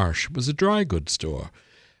Benjamin Marsh. It was a dry goods store.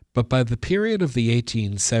 But by the period of the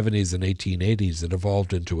 1870s and 1880s, it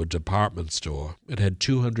evolved into a department store. It had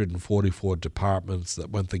 244 departments that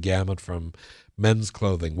went the gamut from men's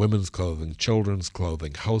clothing, women's clothing, children's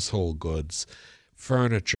clothing, household goods,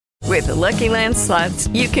 furniture. With the Lucky Land Slots,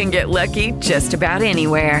 you can get lucky just about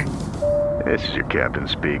anywhere. This is your captain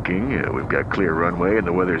speaking. We've got clear runway and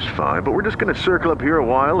the weather's fine, but we're just going to circle up here a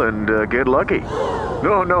while and get lucky.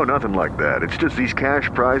 No, nothing like that. It's just these cash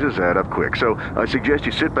prizes add up quick. So I suggest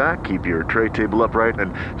you sit back, keep your tray table upright,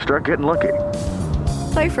 and start getting lucky.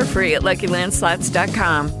 Play for free at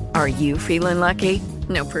LuckyLandSlots.com. Are you feeling lucky?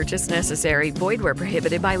 No purchase necessary. Void where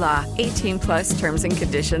prohibited by law. 18+ terms and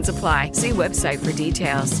conditions apply. See website for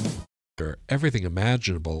details. Everything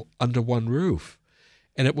imaginable under one roof.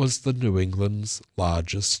 and it was the New England's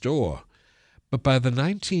largest store. But by the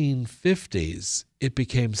 1950s, it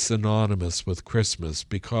became synonymous with Christmas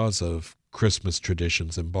because of Christmas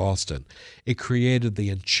traditions in Boston. It created the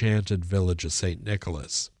enchanted village of St.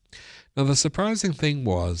 Nicholas. Now, the surprising thing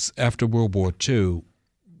was, after World War II,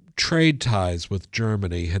 trade ties with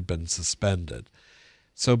Germany had been suspended.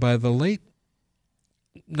 So by the late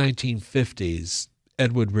 1950s,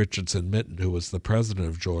 Edward Richardson Mitten, who was the president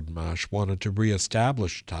of Jordan Marsh, wanted to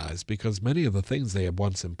reestablish ties because many of the things they had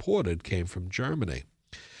once imported came from Germany.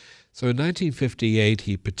 So in 1958,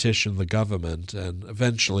 he petitioned the government and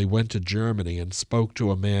eventually went to Germany and spoke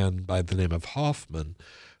to a man by the name of Hoffman,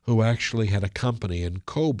 who actually had a company in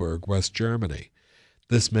Coburg, West Germany.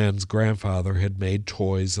 This man's grandfather had made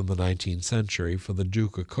toys in the 19th century for the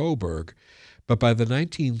Duke of Coburg, but by the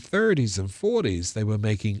 1930s and 40s, they were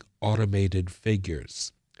making automated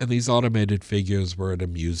figures. And these automated figures were at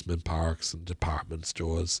amusement parks and department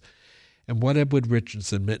stores. And what Edward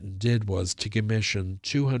Richardson Mitten did was to commission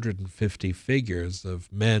 250 figures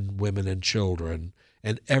of men, women, and children,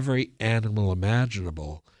 and every animal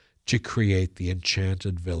imaginable to create the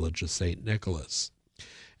enchanted village of St. Nicholas.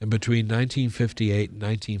 And between 1958 and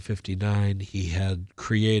 1959, he had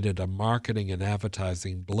created a marketing and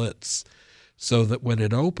advertising blitz so that when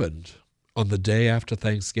it opened on the day after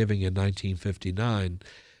Thanksgiving in 1959,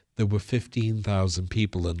 there were 15,000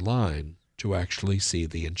 people in line to actually see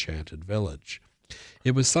the enchanted village.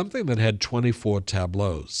 It was something that had 24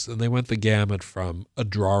 tableaus, and they went the gamut from a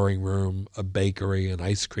drawing room, a bakery, an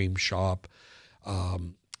ice cream shop,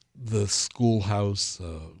 the schoolhouse,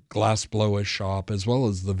 a glassblower shop, as well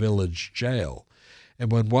as the village jail.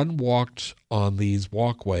 And when one walked on these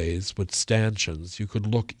walkways with stanchions, you could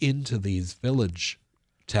look into these village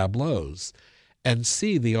tableaus and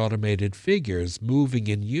see the automated figures moving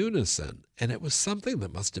in unison. And it was something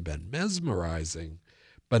that must have been mesmerizing,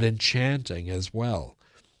 but enchanting as well.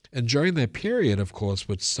 And during that period, of course,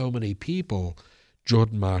 with so many people,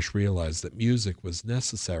 Jordan Marsh realized that music was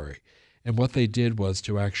necessary. And what they did was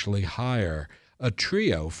to actually hire a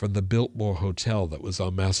trio from the Biltmore Hotel that was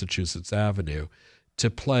on Massachusetts Avenue to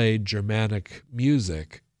play Germanic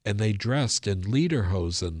music, and they dressed in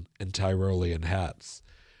lederhosen and Tyrolean hats.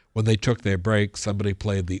 When they took their break, somebody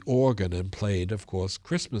played the organ and played, of course,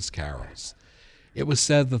 Christmas carols. It was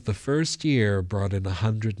said that the first year brought in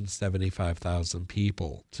 175,000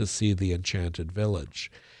 people to see the enchanted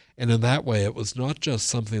village. And in that way, it was not just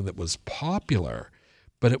something that was popular,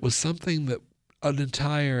 but it was something that an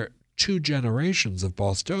entire 2 generations of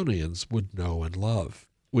Bostonians would know and love.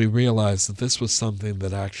 We realized that this was something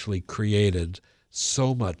that actually created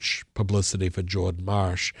so much publicity for Jordan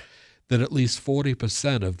Marsh that at least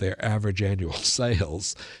 40% of their average annual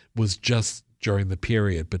sales was just during the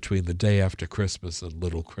period between the day after Christmas and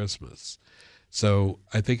Little Christmas. So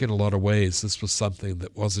I think in a lot of ways this was something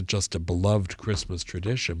that wasn't just a beloved Christmas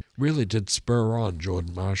tradition, really did spur on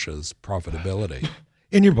Jordan Marsh's profitability.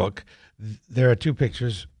 In your book, there are 2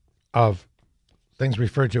 pictures of things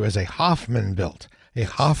referred to as a Hoffman-built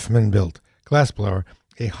glassblower,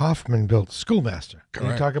 a Hoffman-built schoolmaster. Can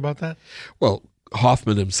you talk about that? Well,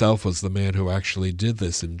 Hoffman himself was the man who actually did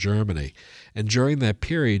this in Germany. And during that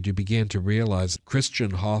period, you began to realize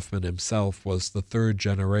Christian Hoffman himself was the 3rd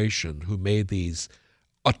generation who made these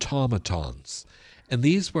automatons. And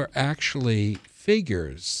these were actually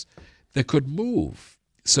figures that could move.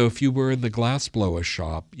 So if you were in the glassblower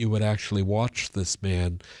shop, you would actually watch this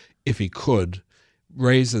man, if he could,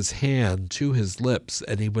 raise his hand to his lips,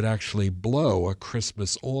 and he would actually blow a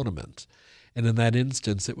Christmas ornament. And in that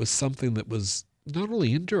instance, it was something that was not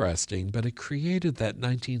only interesting, but it created that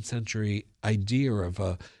 19th century idea of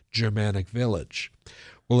a Germanic village.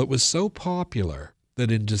 Well, it was so popular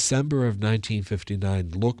that in December of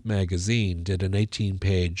 1959, Look magazine did an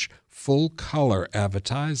 18-page full-color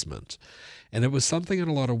advertisement. And it was something in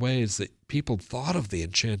a lot of ways that people thought of the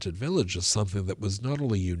Enchanted Village as something that was not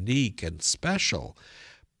only unique and special,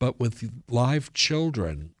 but with live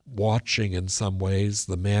children watching in some ways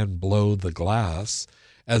the man blow the glass,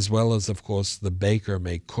 as well as, of course, the baker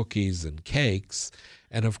make cookies and cakes,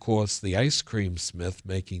 and, of course, the ice cream smith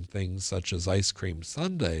making things such as ice cream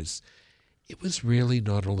sundaes. It was really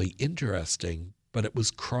not only interesting, but it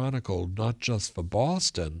was chronicled not just for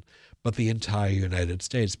Boston, but the entire United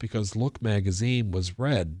States, because Look magazine was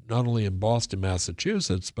read not only in Boston,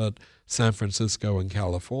 Massachusetts, but San Francisco and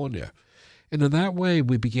California. And in that way,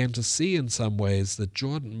 we began to see in some ways that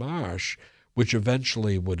Jordan Marsh, which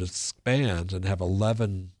eventually would expand and have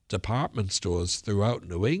 11 department stores throughout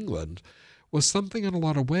New England, was something in a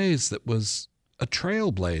lot of ways that was a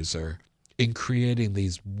trailblazer in creating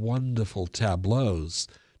these wonderful tableaus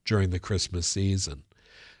during the Christmas season.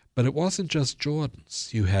 But it wasn't just Jordan's.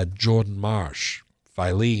 You had Jordan Marsh,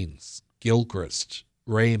 Filene's, Gilchrist,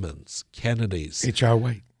 Raymond's, Kennedy's. H.R.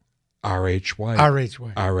 White. R.H. White. R.H.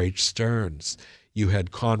 White. R.H. Stearns. You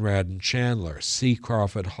had Conrad and Chandler, C.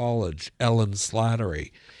 Crawford Hollidge, Ellen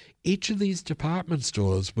Slattery. Each of these department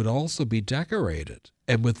stores would also be decorated,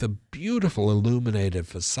 and with a beautiful illuminated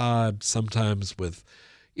facade, sometimes with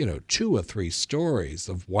 2 or 3 stories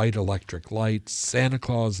of white electric lights, Santa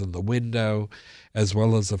Claus in the window, as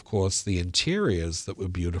well as, of course, the interiors that were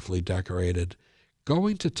beautifully decorated.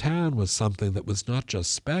 Going to town was something that was not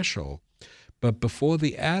just special, but before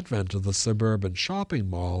the advent of the suburban shopping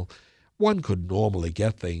mall, one could normally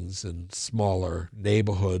get things in smaller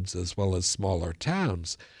neighborhoods as well as smaller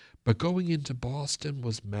towns, but going into Boston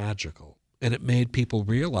was magical, and it made people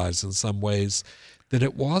realize in some ways that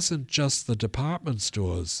it wasn't just the department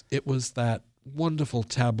stores. It was that wonderful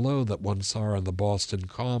tableau that one saw on the Boston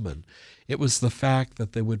Common. It was the fact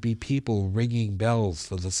that there would be people ringing bells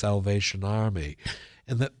for the Salvation Army,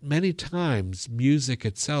 and that many times music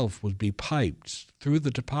itself would be piped through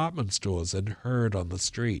the department stores and heard on the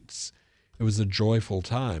streets. It was a joyful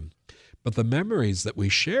time. But the memories that we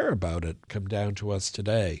share about it come down to us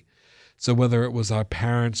today. So whether it was our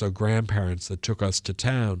parents or grandparents that took us to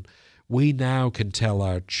town, we now can tell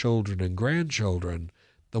our children and grandchildren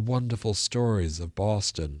the wonderful stories of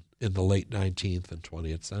Boston in the late 19th and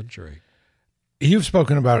 20th century. You've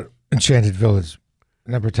spoken about Enchanted Village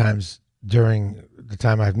a number of times during the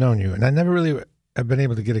time I've known you, and I never really have been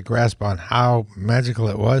able to get a grasp on how magical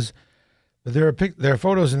it was. But there are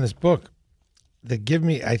photos in this book that give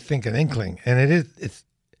me, I think, an inkling, and it's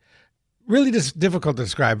really just difficult to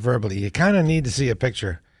describe verbally. You kind of need to see a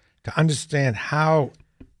picture to understand how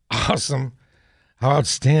awesome, how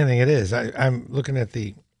outstanding it is. I'm looking at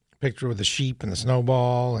the picture with the sheep and the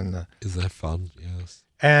snowball and the. Is that fun? Yes.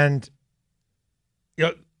 And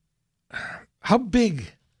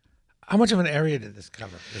how much of an area did this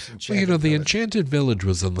cover? This Enchanted the Village? Enchanted Village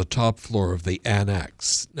was on the top floor of the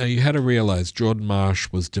Annex. Now, you had to realize Jordan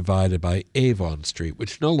Marsh was divided by Avon Street,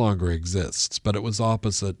 which no longer exists, but it was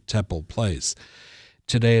opposite Temple Place.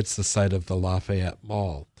 Today, it's the site of the Lafayette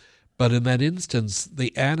Mall. But in that instance,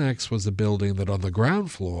 the Annex was a building that on the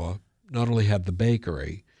ground floor not only had the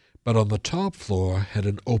bakery, but on the top floor had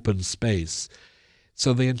an open space.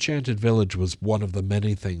 So the Enchanted Village was one of the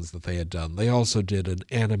many things that they had done. They also did an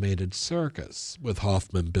animated circus with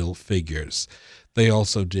Hoffman-built figures. They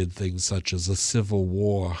also did things such as a Civil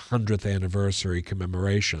War 100th anniversary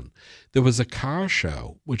commemoration. There was a car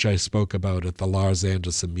show, which I spoke about at the Lars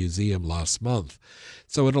Anderson Museum last month.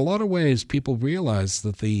 So in a lot of ways, people realized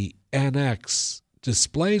that the Annex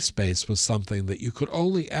display space was something that you could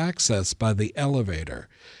only access by the elevator.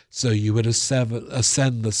 So you would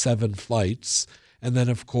ascend the 7 flights, and then,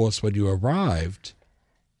 of course, when you arrived,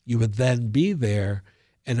 you would then be there.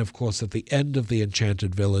 And, of course, at the end of the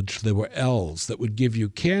Enchanted Village, there were elves that would give you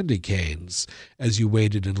candy canes as you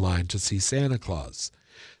waited in line to see Santa Claus.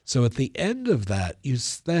 So at the end of that, you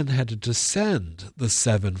then had to descend the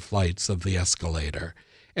 7 flights of the escalator.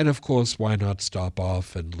 And, of course, why not stop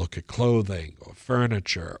off and look at clothing or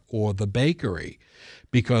furniture or the bakery?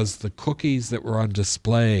 Because the cookies that were on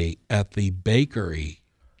display at the bakery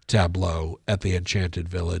tableau at the Enchanted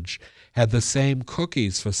Village had the same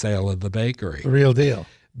cookies for sale in the bakery. Real deal.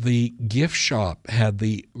 The gift shop had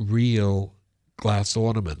the real glass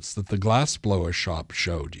ornaments that the glassblower shop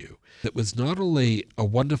showed you. It was not only a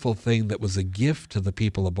wonderful thing that was a gift to the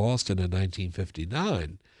people of Boston in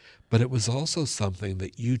 1959, but it was also something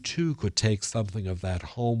that you too could take something of that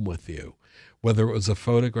home with you. Whether it was a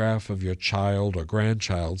photograph of your child or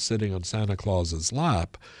grandchild sitting on Santa Claus's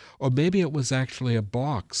lap, or maybe it was actually a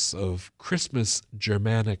box of Christmas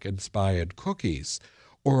Germanic-inspired cookies,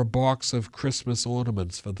 or a box of Christmas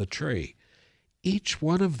ornaments for the tree. Each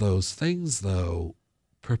one of those things, though,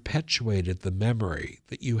 perpetuated the memory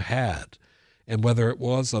that you had, and whether it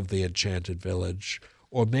was of the Enchanted Village,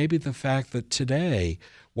 or maybe the fact that today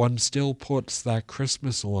one still puts that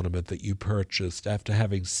Christmas ornament that you purchased after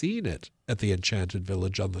having seen it at the Enchanted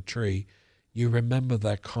Village on the tree, you remember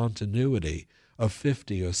that continuity of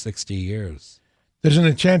 50 or 60 years. There's an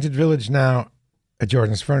Enchanted Village now at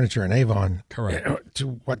Jordan's Furniture in Avon. Correct.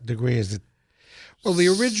 To what degree is it? Well, the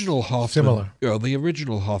original Hoffman, similar. The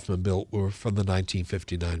original Hoffman built were from the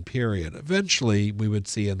 1959 period. Eventually, we would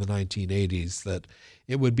see in the 1980s that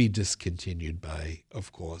it would be discontinued by,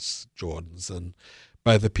 of course, Jordan's. And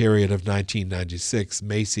by the period of 1996,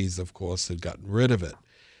 Macy's, of course, had gotten rid of it.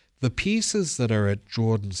 The pieces that are at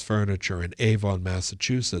Jordan's Furniture in Avon,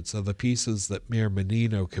 Massachusetts, are the pieces that Mayor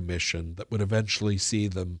Menino commissioned that would eventually see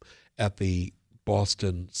them at the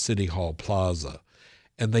Boston City Hall Plaza.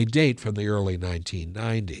 and they date from the early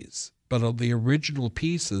 1990s. But of the original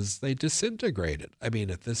pieces, they disintegrated. I mean,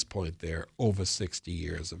 at this point, they're over 60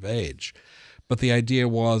 years of age. But the idea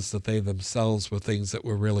was that they themselves were things that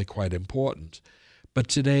were really quite important. But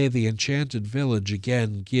today, the Enchanted Village,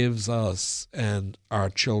 again, gives us and our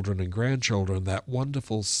children and grandchildren that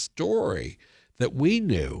wonderful story that we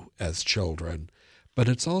knew as children. But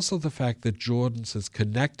it's also the fact that Jordan's has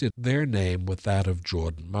connected their name with that of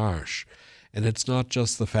Jordan Marsh. And it's not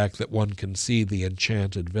just the fact that one can see the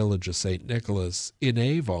Enchanted Village of St. Nicholas in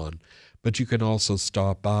Avon, but you can also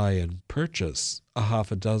stop by and purchase a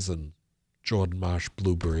half a dozen Jordan Marsh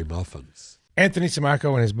blueberry muffins. Anthony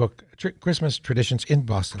Samarco in his book, Christmas Traditions in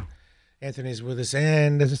Boston. Anthony's with us,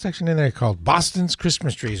 and there's a section in there called Boston's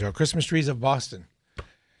Christmas Trees, or Christmas Trees of Boston.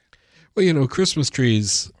 Well, you know, Christmas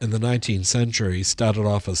trees in the 19th century started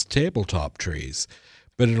off as tabletop trees,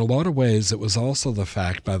 but in a lot of ways it was also the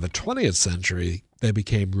fact by the 20th century they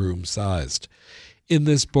became room-sized. In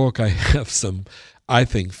this book I have some, I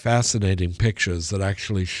think, fascinating pictures that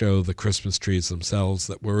actually show the Christmas trees themselves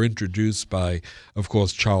that were introduced by, of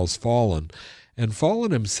course, Charles Follen. And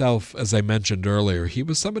Follen himself, as I mentioned earlier, he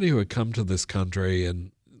was somebody who had come to this country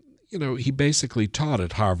and, you know, he basically taught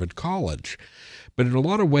at Harvard College. But in a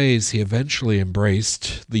lot of ways, he eventually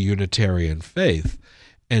embraced the Unitarian faith,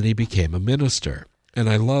 and he became a minister. And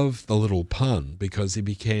I love the little pun, because he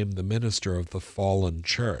became the minister of the Fallen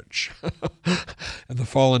Church. And the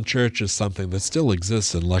Fallen Church is something that still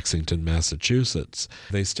exists in Lexington, Massachusetts.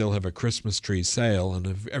 They still have a Christmas tree sale,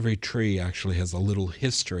 and every tree actually has a little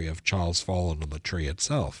history of Charles Follen on the tree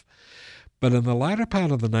itself. But in the latter part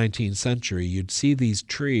of the 19th century, you'd see these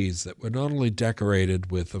trees that were not only decorated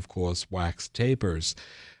with, of course, wax tapers,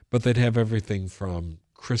 but they'd have everything from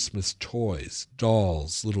Christmas toys,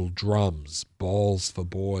 dolls, little drums, balls for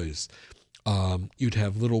boys. You'd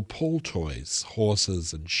have little pull toys,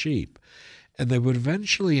 horses and sheep. And they would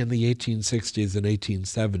eventually, in the 1860s and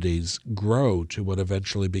 1870s, grow to what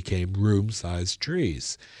eventually became room-sized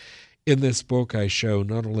trees. In this book, I show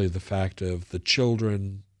not only the fact of the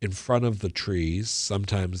children in front of the trees,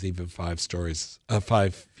 sometimes even 5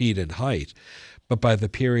 feet in height, but by the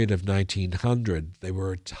period of 1900, they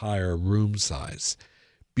were entire room size.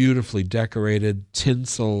 Beautifully decorated,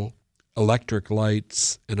 tinsel, electric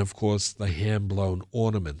lights, and of course the hand-blown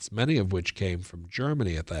ornaments, many of which came from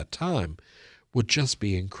Germany at that time, would just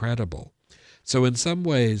be incredible. So in some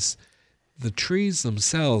ways, the trees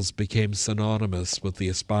themselves became synonymous with the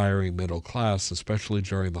aspiring middle class, especially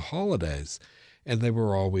during the holidays, and they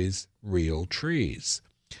were always real trees.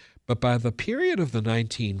 But by the period of the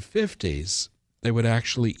 1950s, they would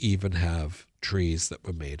actually even have trees that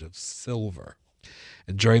were made of silver.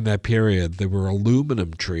 And during that period, there were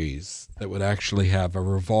aluminum trees that would actually have a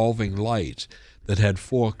revolving light that had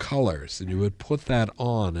 4 colors, and you would put that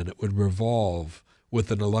on and it would revolve with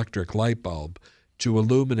an electric light bulb to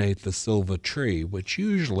illuminate the silver tree, which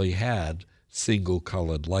usually had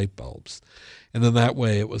single-colored light bulbs. And in that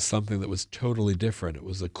way, it was something that was totally different. It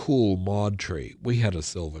was a cool mod tree. We had a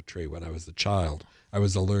silver tree when I was a child. I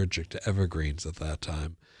was allergic to evergreens at that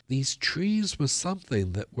time. These trees were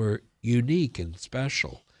something that were unique and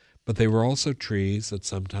special, but they were also trees that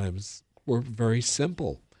sometimes were very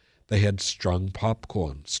simple. They had strung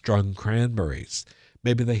popcorn, strung cranberries.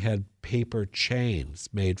 Maybe they had paper chains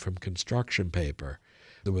made from construction paper.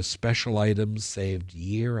 There were special items saved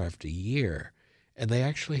year after year, and they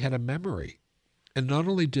actually had a memory. And not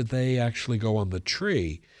only did they actually go on the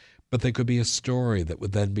tree, but they could be a story that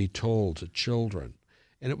would then be told to children.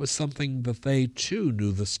 And it was something that they, too,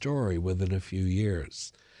 knew the story within a few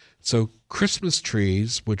years. So Christmas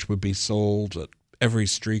trees, which would be sold at every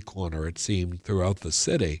street corner, it seemed, throughout the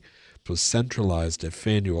city, was centralized at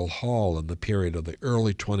Faneuil Hall in the period of the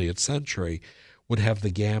early 20th century, would have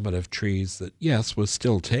the gamut of trees that, yes, was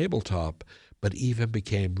still tabletop, but even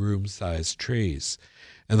became room-sized trees.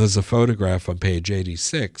 And there's a photograph on page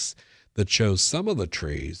 86 that shows some of the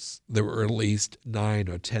trees that were at least 9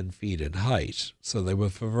 or 10 feet in height. So they were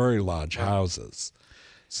for very large houses.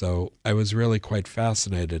 So I was really quite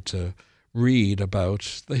fascinated to read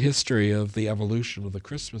about the history of the evolution of the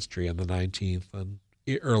Christmas tree in the 19th and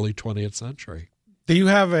early 20th century. Do you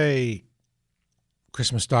have a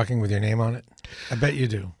Christmas stocking with your name on it? I bet you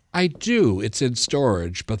do. I do. It's in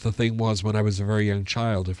storage. But the thing was, when I was a very young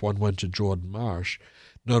child, if one went to Jordan Marsh,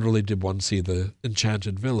 not only did one see the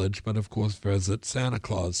Enchanted Village, but of course visit Santa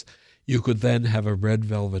Claus. You could then have a red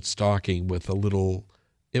velvet stocking with a little,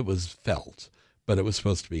 it was felt, but it was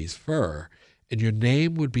supposed to be fur. And your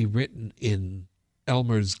name would be written in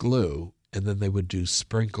Elmer's glue, and then they would do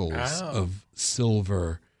sprinkles of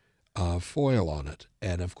silver foil on it.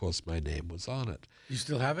 And, of course, my name was on it. You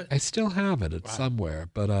still have it? I still have it. It's somewhere,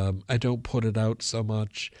 but I don't put it out so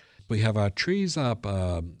much. We have our trees up.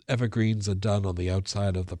 Evergreens are done on the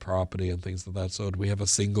outside of the property and things of that sort. We have a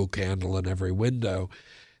single candle in every window.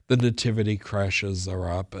 The nativity creches are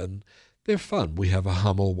up, and they're fun. We have a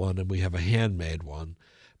Hummel one, and we have a handmade one.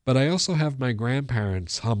 But I also have my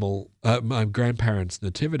grandparents'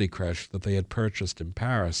 nativity creche that they had purchased in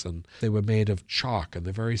Paris, and they were made of chalk, and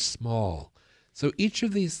they're very small. So each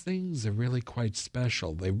of these things are really quite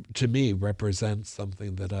special. They, to me, represent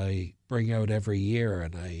something that I bring out every year,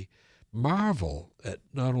 and I marvel at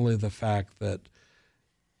not only the fact that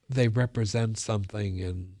they represent something,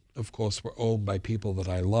 and of course were owned by people that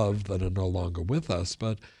I love that are no longer with us,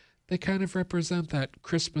 but they kind of represent that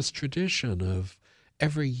Christmas tradition of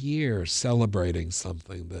every year celebrating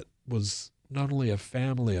something that was not only a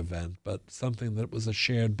family event, but something that was a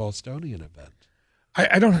shared Bostonian event.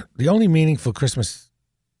 The only meaningful Christmas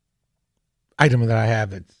item that I have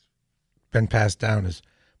that's been passed down is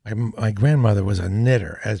my grandmother was a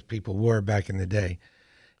knitter, as people were back in the day.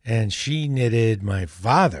 And she knitted my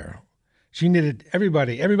father. She knitted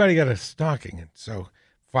everybody got a stocking. And so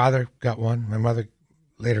father got one. My mother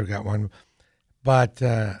later got one. But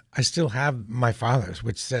I still have my father's,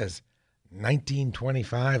 which says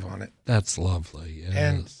 1925 on it. That's lovely. Yes.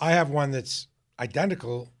 And I have one that's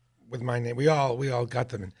identical with my name. We all got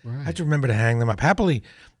them. And Right. I have to remember to hang them up. Happily,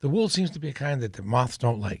 the wool seems to be a kind that the moths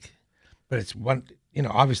don't like. But it's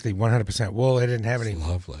obviously 100% wool. They didn't have any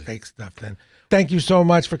fake stuff then. Thank you so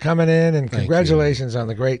much for coming in, and congratulations on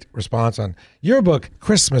the great response on your book,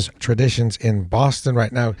 Christmas Traditions in Boston.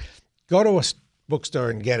 Right now, go to a bookstore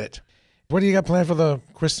and get it. What do you got planned for the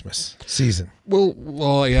Christmas season?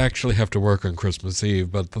 Well, I actually have to work on Christmas Eve,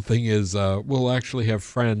 but the thing is, we'll actually have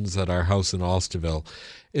friends at our house in Austerville.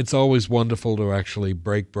 It's always wonderful to actually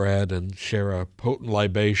break bread and share a potent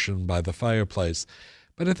libation by the fireplace.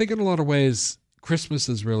 But I think in a lot of ways, Christmas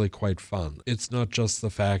is really quite fun. It's not just the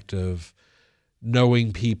fact of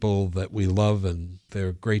knowing people that we love and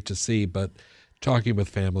they're great to see, but talking with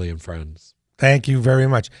family and friends. Thank you very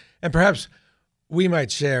much. And perhaps we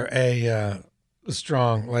might share a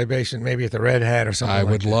strong libation, maybe at the Red Hat or something I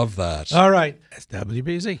like would that. love that. All right. That's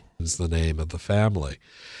WBZ. Is the name of the family.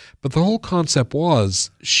 But the whole concept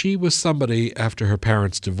was she was somebody after her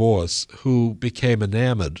parents' divorce who became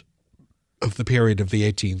enamored of the period of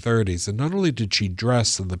the 1830s. And not only did she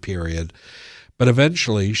dress in the period, but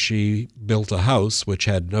eventually she built a house which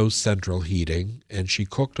had no central heating, and she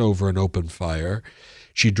cooked over an open fire.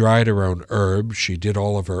 She dried her own herbs. She did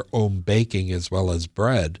all of her own baking as well as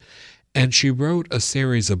bread. And she wrote a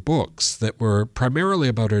series of books that were primarily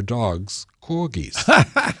about her dogs, corgis.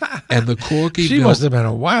 And the corgi... She must have been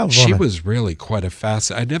a wild woman. She was really quite a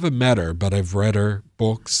fascinating... I never met her, but I've read her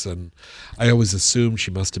books, and I always assumed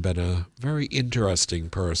she must have been a very interesting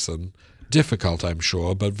person. Difficult, I'm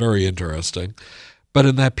sure, but very interesting. But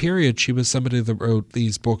in that period, she was somebody that wrote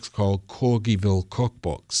these books called Corgiville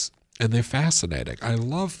Cookbooks. And they're fascinating. I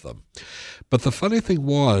love them. But the funny thing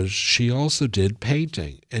was, she also did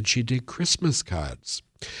painting, and she did Christmas cards.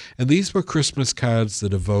 And these were Christmas cards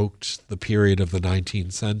that evoked the period of the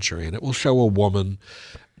 19th century. And it will show a woman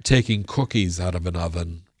taking cookies out of an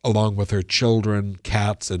oven, along with her children,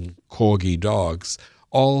 cats, and corgi dogs,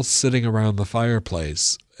 all sitting around the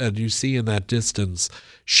fireplace. And you see in that distance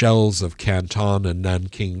shells of Canton and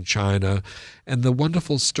Nanking china, and the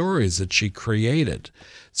wonderful stories that she created.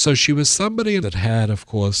 So she was somebody that had, of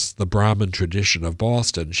course, the Brahmin tradition of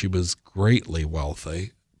Boston. She was greatly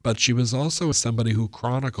wealthy, but she was also somebody who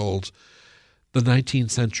chronicled the 19th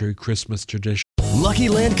century Christmas tradition. Lucky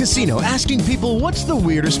Land Casino, asking people, what's the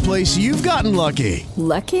weirdest place you've gotten lucky?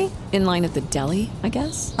 Lucky? In line at the deli, I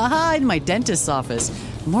guess? Aha, in my dentist's office.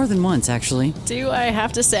 More than once, actually. Do I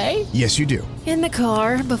have to say? Yes, you do. In the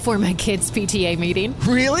car before my kids' PTA meeting.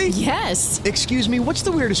 Really? Yes. Excuse me, what's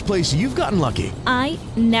the weirdest place you've gotten lucky? I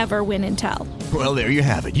never win and tell. Well, there you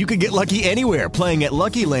have it. You can get lucky anywhere, playing at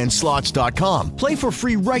LuckyLandSlots.com. Play for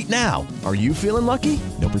free right now. Are you feeling lucky?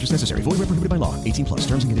 No purchase necessary. Void where prohibited by law. 18+.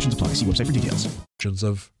 Terms and conditions apply. See website for details.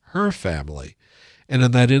 Of her family. And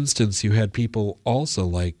in that instance, you had people also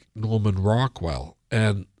like Norman Rockwell,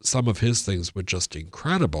 and some of his things were just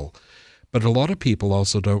incredible. But a lot of people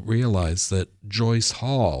also don't realize that Joyce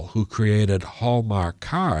Hall, who created Hallmark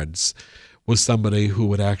cards, was somebody who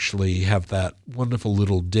would actually have that wonderful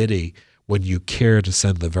little ditty, "When you care to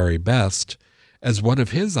send the very best," as one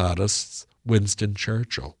of his artists, Winston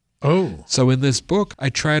Churchill. Oh. So in this book,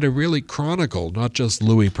 I try to really chronicle not just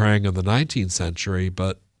Louis Prang in the 19th century,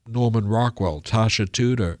 but Norman Rockwell, Tasha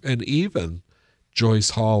Tudor, and even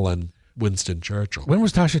Joyce Hall and Winston Churchill. When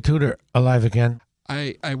was Tasha Tudor alive again?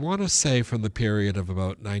 I want to say from the period of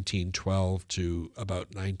about 1912 to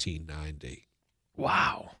about 1990.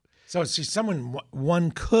 Wow. So she's someone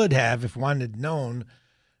one could have, if one had known,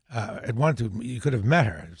 had wanted to, you could have met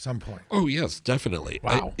her at some point. Oh, yes, definitely.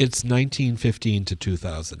 Wow. It's 1915 to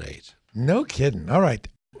 2008. No kidding. All right.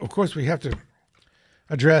 Of course, we have to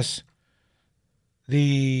address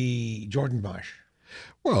the Jordan Marsh.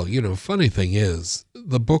 Well, funny thing is,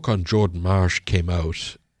 the book on Jordan Marsh came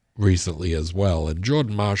out recently as well, and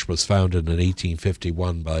Jordan Marsh was founded in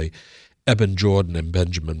 1851 by Eben Jordan and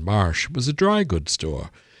Benjamin Marsh. It was a dry goods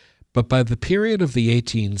store. But by the period of the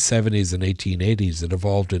 1870s and 1880s, it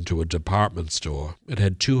evolved into a department store. It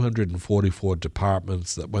had 244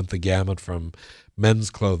 departments that went the gamut from men's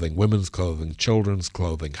clothing, women's clothing, children's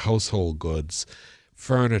clothing, household goods,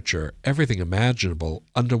 furniture, everything imaginable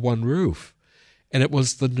under one roof. And it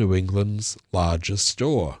was the New England's largest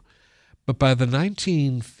store. But by the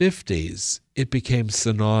 1950s, it became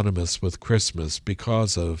synonymous with Christmas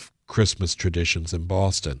because of Christmas traditions in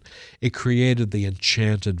Boston. It created the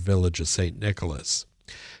enchanted village of St. Nicholas.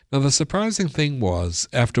 Now, the surprising thing was,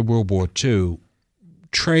 after World War II,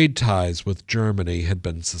 trade ties with Germany had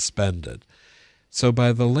been suspended. So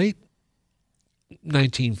by the late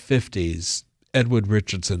 1950s, Edward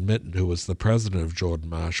Richardson Mitten, who was the president of Jordan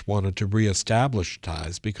Marsh, wanted to reestablish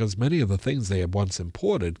ties because many of the things they had once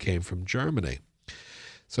imported came from Germany.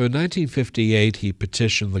 So in 1958, he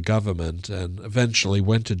petitioned the government and eventually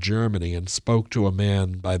went to Germany and spoke to a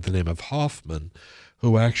man by the name of Hoffman,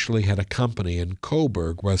 who actually had a company in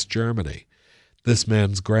Coburg, West Germany. This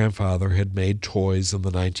man's grandfather had made toys in the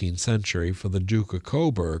 19th century for the Duke of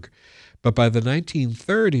Coburg, but by the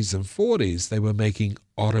 1930s and 40s, they were making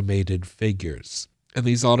automated figures. And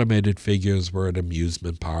these automated figures were at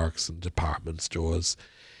amusement parks and department stores.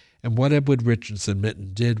 And what Edward Richardson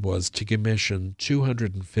Mitten did was to commission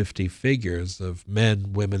 250 figures of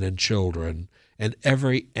men, women, and children, and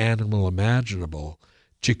every animal imaginable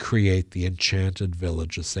to create the enchanted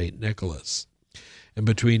village of St. Nicholas. And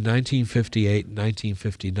between 1958 and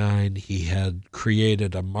 1959, he had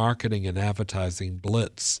created a marketing and advertising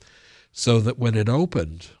blitz so that when it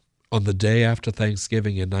opened on the day after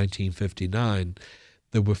Thanksgiving in 1959,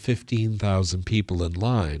 there were 15,000 people in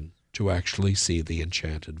line to actually see the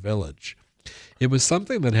enchanted village. It was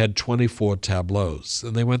something that had 24 tableaus,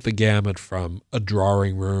 and they went the gamut from a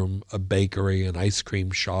drawing room, a bakery, an ice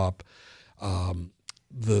cream shop,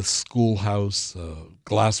 the schoolhouse, a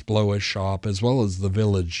glassblower shop, as well as the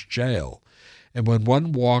village jail. And when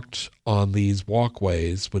one walked on these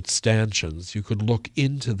walkways with stanchions, you could look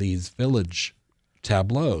into these village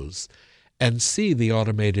tableaus and see the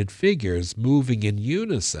automated figures moving in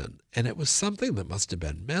unison. And it was something that must have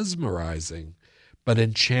been mesmerizing, but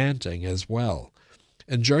enchanting as well.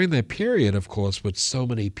 And during that period, of course, with so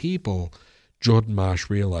many people, Jordan Marsh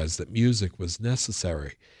realized that music was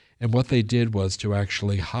necessary. And what they did was to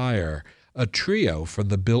actually hire a trio from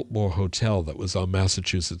the Biltmore Hotel that was on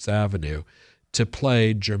Massachusetts Avenue to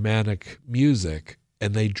play Germanic music,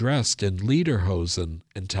 and they dressed in lederhosen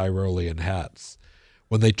and Tyrolean hats.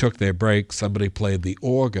 When they took their break, somebody played the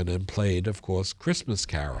organ and played, of course, Christmas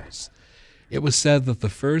carols. It was said that the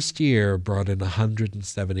first year brought in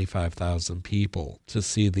 175,000 people to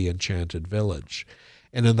see the enchanted village.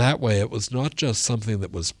 And in that way, it was not just something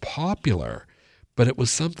that was popular, but it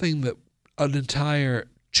was something that an entire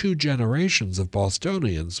 2 generations of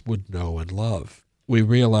Bostonians would know and love. We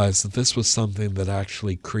realized that this was something that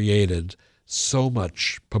actually created so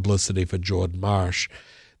much publicity for Jordan Marsh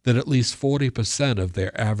that at least 40% of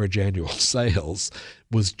their average annual sales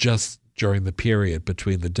was just during the period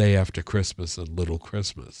between the day after Christmas and Little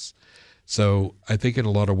Christmas. So I think in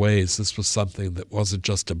a lot of ways this was something that wasn't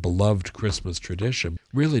just a beloved Christmas tradition,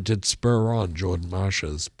 really did spur on Jordan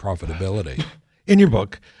Marsh's profitability. In your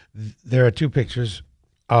book, there are 2 pictures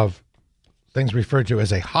of things referred to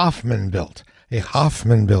as a Hoffman-built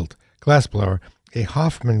glassblower, a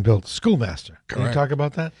Hoffman-built schoolmaster. Can you talk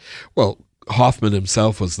about that? Well, Hoffman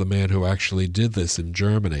himself was the man who actually did this in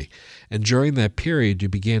Germany. And during that period, you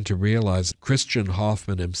began to realize Christian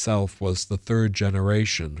Hoffman himself was the 3rd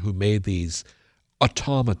generation who made these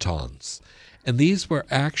automatons. And these were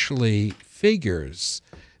actually figures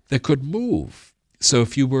that could move. So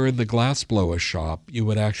if you were in the glassblower shop, you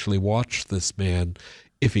would actually watch this man,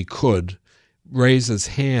 if he could, raise his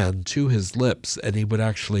hand to his lips, and he would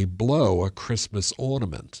actually blow a Christmas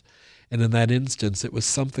ornament. And in that instance, it was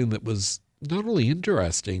something that was not only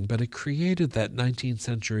interesting, but it created that 19th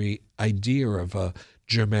century idea of a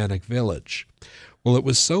Germanic village. Well, it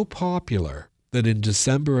was so popular that in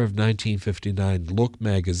December of 1959, Look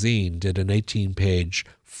magazine did an 18-page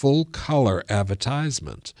full-color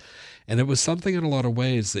advertisement. And it was something in a lot of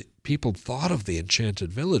ways that people thought of the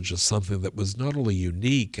Enchanted Village as something that was not only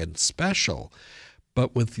unique and special,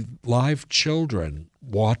 but with live children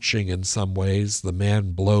watching in some ways the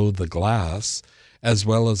man blow the glass, as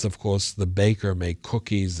well as, of course, the baker make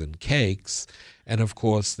cookies and cakes, and, of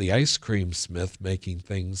course, the ice cream smith making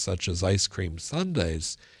things such as ice cream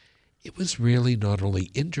sundaes. It was really not only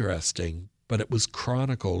interesting, but it was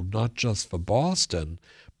chronicled not just for Boston,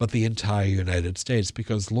 but the entire United States,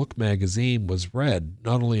 because Look magazine was read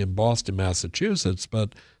not only in Boston, Massachusetts,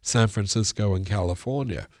 but San Francisco and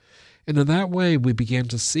California. And in that way, we began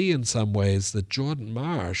to see in some ways that Jordan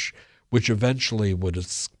Marsh, which eventually would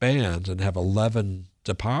expand and have 11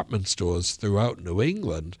 department stores throughout New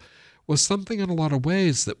England, was something in a lot of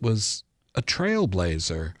ways that was a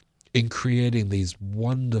trailblazer in creating these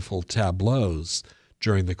wonderful tableaus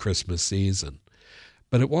during the Christmas season.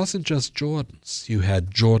 But it wasn't just Jordan's. You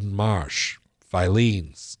had Jordan Marsh,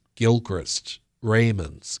 Filene's, Gilchrist,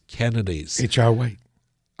 Raymond's, Kennedy's, H.R. White,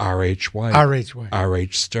 R.H. White, R.H. White,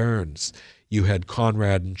 R.H. Stearns. You had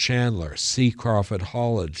Conrad and Chandler, C. Crawford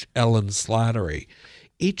Hollidge, Ellen Slattery.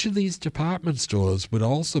 Each of these department stores would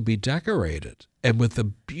also be decorated, and with a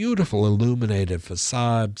beautiful illuminated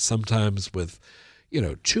facade, sometimes with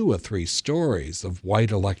 2 or 3 stories of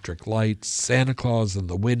white electric lights, Santa Claus in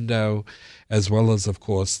the window, as well as, of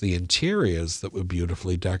course, the interiors that were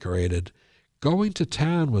beautifully decorated. Going to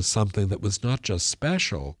town was something that was not just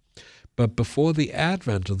special, but before the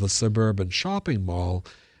advent of the suburban shopping mall,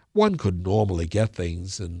 one could normally get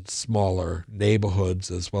things in smaller neighborhoods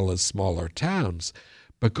as well as smaller towns,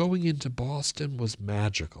 but going into Boston was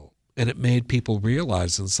magical, and it made people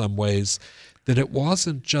realize in some ways that it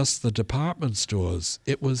wasn't just the department stores.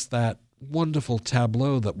 It was that wonderful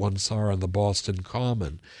tableau that one saw on the Boston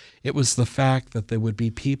Common. It was the fact that there would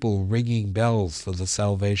be people ringing bells for the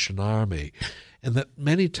Salvation Army, and that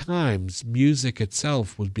many times music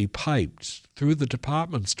itself would be piped through the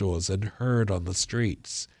department stores and heard on the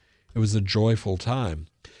streets. It was a joyful time.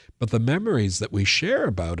 But the memories that we share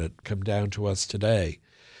about it come down to us today.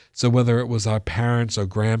 So whether it was our parents or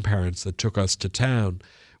grandparents that took us to town,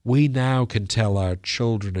 we now can tell our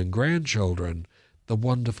children and grandchildren the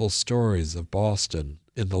wonderful stories of Boston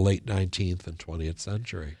in the late 19th and 20th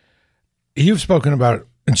century. You've spoken about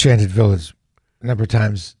Enchanted Village a number of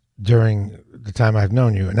times during the time I've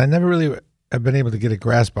known you, and I never really have been able to get a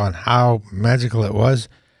grasp on how magical it was.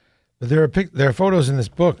 But there are photos in this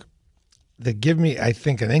book that give me, I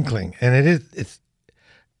think, an inkling, and it's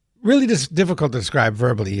really just difficult to describe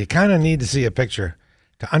verbally. You kind of need to see a picture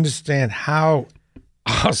to understand how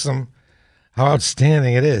awesome, how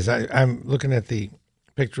outstanding it is. I'm looking at the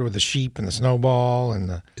picture with the sheep and the snowball and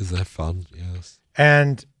the. Is that fun? Yes.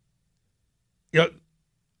 And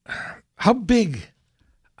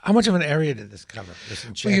how much of an area did this cover? This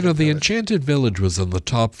Enchanted the Village? Enchanted Village was on the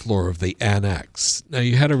top floor of the Annex. Now,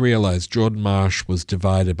 you had to realize Jordan Marsh was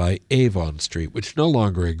divided by Avon Street, which no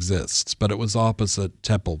longer exists, but it was opposite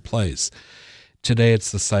Temple Place. Today,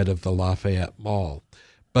 it's the site of the Lafayette Mall.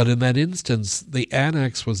 But in that instance, the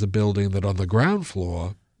Annex was a building that on the ground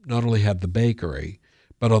floor not only had the bakery,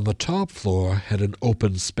 but on the top floor had an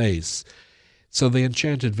open space. So the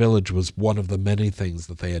Enchanted Village was one of the many things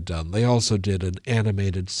that they had done. They also did an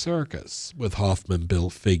animated circus with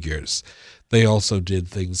Hoffman-built figures. They also did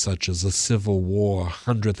things such as a Civil War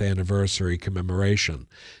 100th anniversary commemoration.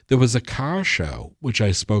 There was a car show, which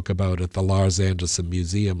I spoke about at the Lars Anderson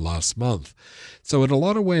Museum last month. So in a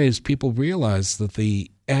lot of ways, people realized that the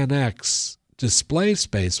Annex display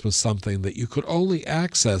space was something that you could only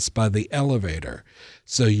access by the elevator.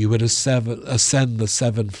 So you would ascend the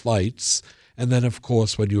 7 flights, and then, of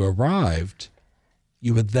course, when you arrived,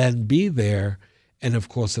 you would then be there. And, of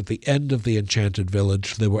course, at the end of the Enchanted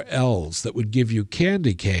Village, there were elves that would give you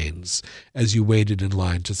candy canes as you waited in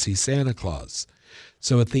line to see Santa Claus.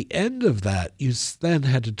 So at the end of that, you then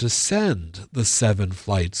had to descend the 7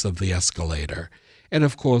 flights of the escalator. And,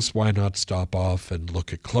 of course, why not stop off and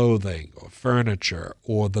look at clothing or furniture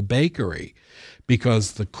or the bakery?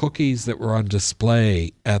 Because the cookies that were on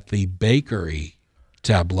display at the bakery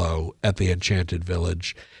tableau at the Enchanted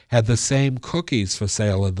Village had the same cookies for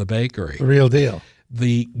sale in the bakery. Real deal.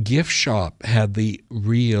 The gift shop had the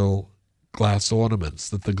real glass ornaments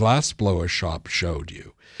that the glassblower shop showed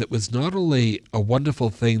you. It was not only a wonderful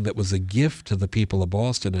thing that was a gift to the people of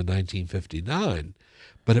Boston in 1959,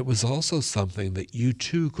 but it was also something that you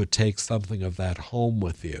too could take something of that home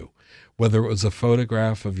with you, whether it was a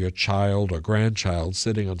photograph of your child or grandchild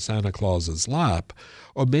sitting on Santa Claus's lap,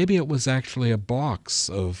 or maybe it was actually a box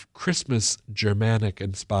of Christmas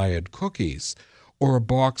Germanic-inspired cookies, or a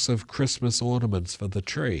box of Christmas ornaments for the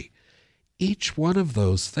tree. Each one of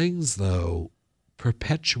those things, though,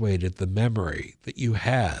 perpetuated the memory that you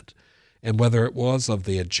had, and whether it was of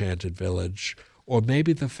the Enchanted Village, or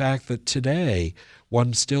maybe the fact that today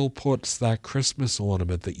one still puts that Christmas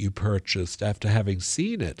ornament that you purchased after having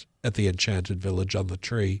seen it at the Enchanted Village on the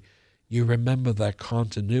tree, you remember that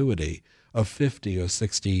continuity of 50 or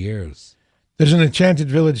 60 years. There's an Enchanted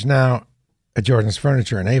Village now at Jordan's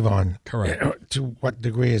Furniture in Avon. Correct. To what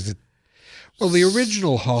degree is it? Well, the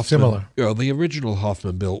original Hoffman, similar. The original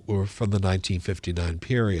Hoffman built were from the 1959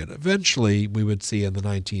 period. Eventually, we would see in the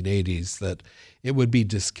 1980s that it would be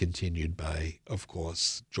discontinued by, of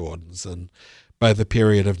course, Jordan's. And by the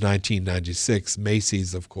period of 1996,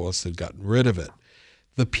 Macy's, of course, had gotten rid of it.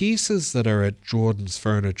 The pieces that are at Jordan's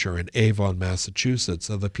Furniture in Avon, Massachusetts,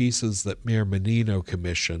 are the pieces that Mayor Menino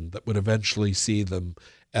commissioned that would eventually see them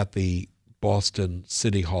at the Boston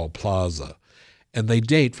City Hall Plaza. And they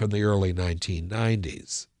date from the early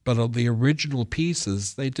 1990s. But of the original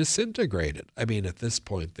pieces, they disintegrated. I mean, at this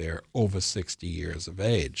point, they're over 60 years of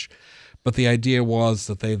age. But the idea was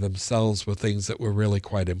that they themselves were things that were really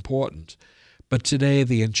quite important. But today,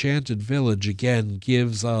 the Enchanted Village, again,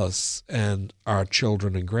 gives us and our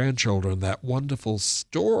children and grandchildren that wonderful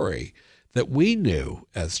story that we knew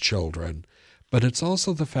as children. But it's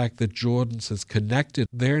also the fact that Jordan's has connected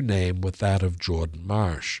their name with that of Jordan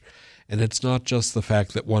Marsh. And it's not just the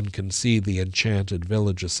fact that one can see the Enchanted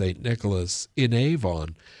Village of St. Nicholas in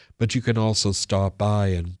Avon, but you can also stop by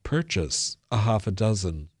and purchase a half a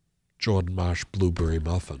dozen Jordan Marsh blueberry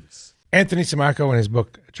muffins. Anthony Simarco in his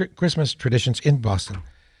book, Christmas Traditions in Boston.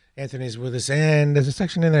 Anthony's with us, and there's a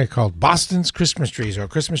section in there called Boston's Christmas Trees, or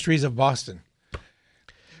Christmas Trees of Boston.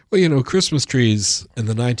 Well, you know, Christmas trees in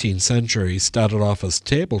the 19th century started off as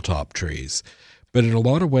tabletop trees. But in a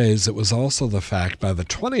lot of ways, it was also the fact by the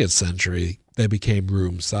 20th century, they became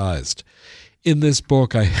room-sized. In this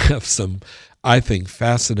book, I have some, I think,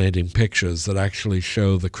 fascinating pictures that actually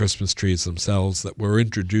show the Christmas trees themselves that were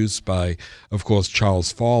introduced by, of course,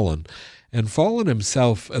 Charles Follen. And Follen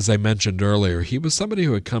himself, as I mentioned earlier, he was somebody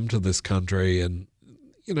who had come to this country and,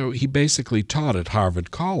 you know, he basically taught at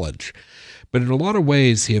Harvard College. But in a lot of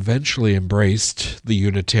ways, he eventually embraced the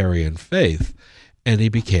Unitarian faith, and he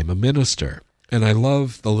became a minister. And I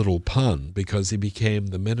love the little pun because he became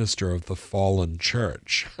the minister of the Fallen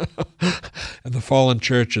Church. And the Fallen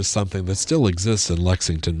Church is something that still exists in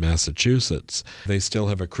Lexington, Massachusetts. They still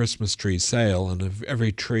have a Christmas tree sale, and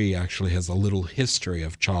every tree actually has a little history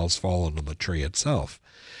of Charles Follen on the tree itself.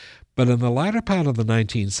 But in the latter part of the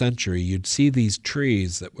 19th century, you'd see these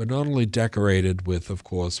trees that were not only decorated with, of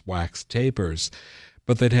course, wax tapers,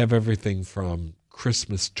 but they'd have everything from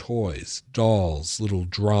Christmas toys, dolls, little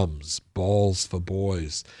drums, balls for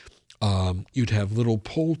boys. You'd have little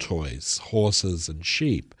pull toys, horses and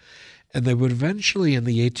sheep. And they would eventually, in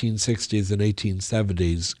the 1860s and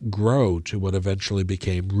 1870s, grow to what eventually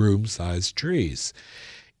became room-sized trees.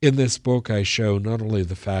 In this book, I show not only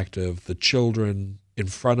the fact of the children in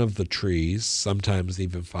front of the trees, sometimes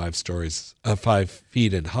even 5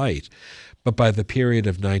 feet in height, but by the period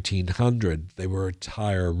of 1900, they were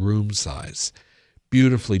entire room size.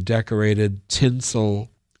 Beautifully decorated, tinsel,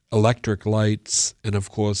 electric lights, and of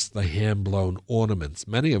course the hand-blown ornaments,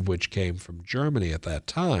 many of which came from Germany at that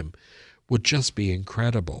time, would just be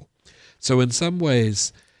incredible. So in some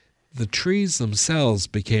ways, the trees themselves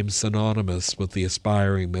became synonymous with the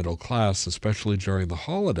aspiring middle class, especially during the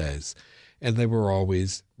holidays, and they were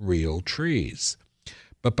always real trees.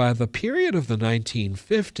 But by the period of the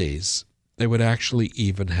 1950s, they would actually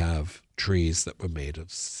even have trees that were made of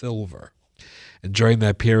silver. And during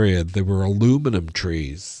that period, there were aluminum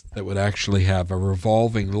trees that would actually have a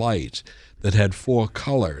revolving light that had 4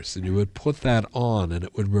 colors, and you would put that on and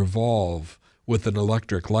it would revolve with an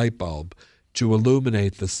electric light bulb to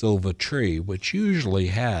illuminate the silver tree, which usually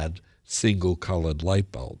had single-colored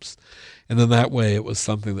light bulbs. And in that way, it was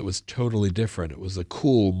something that was totally different. It was a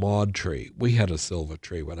cool mod tree. We had a silver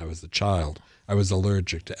tree when I was a child. I was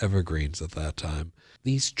allergic to evergreens at that time.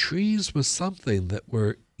 These trees were something that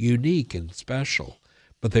were unique and special,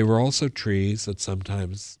 but they were also trees that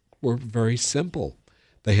sometimes were very simple.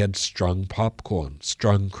 They had strung popcorn,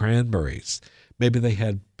 strung cranberries. Maybe they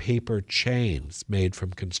had paper chains made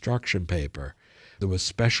from construction paper. There were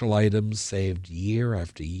special items saved year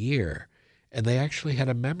after year, and they actually had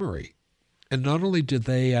a memory. And not only did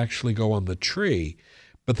they actually go on the tree,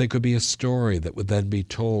 but they could be a story that would then be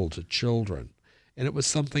told to children. And it was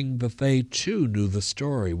something that they, too, knew the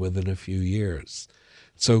story within a few years.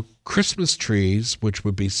 So Christmas trees, which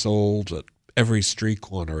would be sold at every street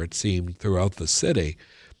corner, it seemed, throughout the city,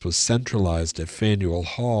 was centralized at Faneuil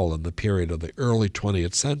Hall in the period of the early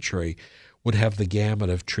 20th century, would have the gamut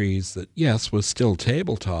of trees that, yes, was still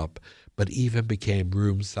tabletop, but even became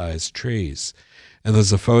room-sized trees. And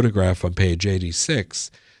there's a photograph on page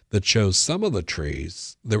 86 that shows some of the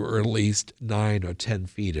trees that were at least 9 or 10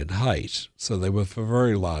 feet in height. So they were for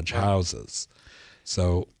very large houses.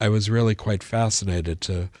 So I was really quite fascinated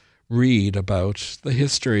to read about the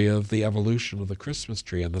history of the evolution of the Christmas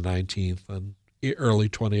tree in the 19th and early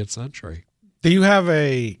 20th century. Do you have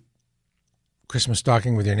a Christmas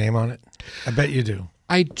stocking with your name on it? I bet you do.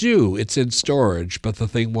 I do. It's in storage. But the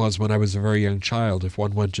thing was, when I was a very young child, if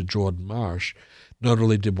one went to Jordan Marsh, not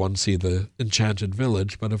only did one see the Enchanted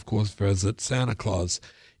Village, but of course visit Santa Claus.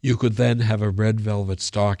 You could then have a red velvet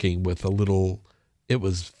stocking with a little, it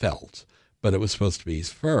was felt, but it was supposed to be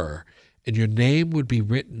fur. And your name would be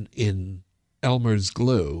written in Elmer's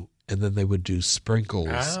glue, and then they would do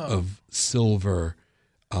sprinkles of silver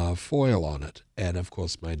foil on it. And of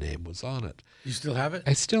course, my name was on it. You still have it?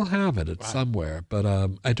 I still have it. It's somewhere, but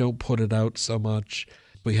I don't put it out so much.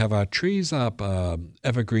 We have our trees up.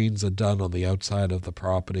 Evergreens are done on the outside of the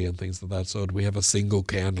property and things of that sort. We have a single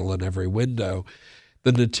candle in every window.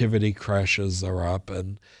 The nativity creches are up,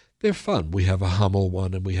 and they're fun. We have a Hummel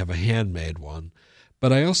one, and we have a handmade one.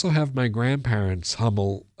 But I also have my grandparents'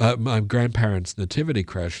 nativity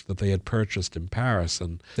creche that they had purchased in Paris,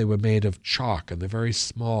 and they were made of chalk, and they're very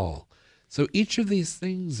small. So each of these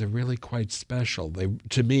things are really quite special. They,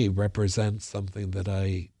 to me, represent something that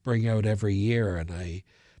I bring out every year, and I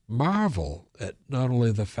marvel at not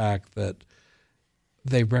only the fact that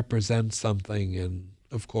they represent something, and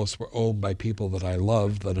of course were owned by people that I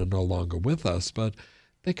love that are no longer with us, but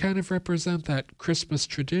they kind of represent that Christmas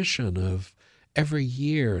tradition of every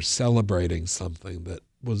year celebrating something that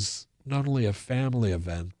was not only a family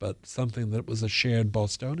event, but something that was a shared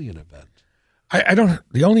Bostonian event.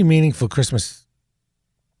 The only meaningful Christmas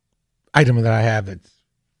item that I have that's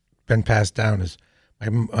been passed down is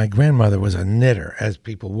my grandmother was a knitter, as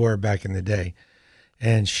people were back in the day.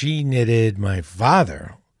 And she knitted my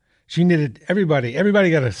father. She knitted everybody. Everybody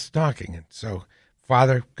got a stocking. And so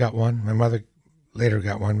father got one. My mother later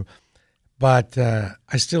got one. But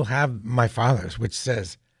I still have my father's, which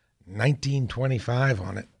says 1925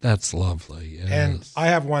 on it. That's lovely. Yes. And I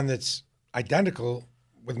have one that's identical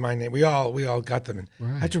with my name. We all got them. And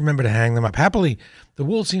I have to remember to hang them up. Happily, the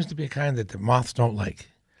wool seems to be a kind that the moths don't like.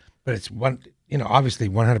 But it's obviously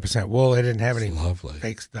 100% wool. They didn't have any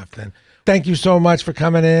fake stuff then. Thank you so much for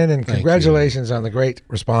coming in, and congratulations on the great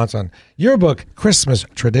response on your book, Christmas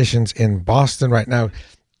Traditions in Boston right now.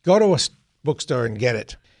 Go to a bookstore and get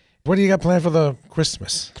it. What do you got planned for the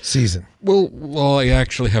Christmas season? Well, I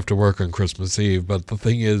actually have to work on Christmas Eve, but the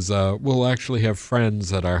thing is, we'll actually have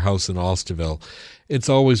friends at our house in Austerville. It's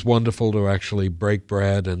always wonderful to actually break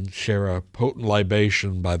bread and share a potent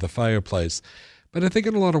libation by the fireplace. But I think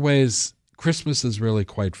in a lot of ways, Christmas is really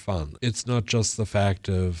quite fun. It's not just the fact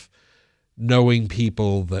of knowing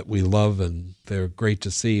people that we love and they're great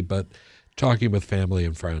to see, but talking with family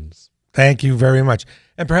and friends. Thank you very much.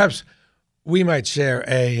 And perhaps we might share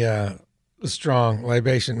a strong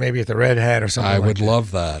libation, maybe at the Red Hat or something. I would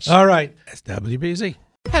love that. All right. That's WBZ.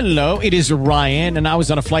 Hello, it is Ryan, and I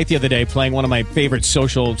was on a flight the other day playing one of my favorite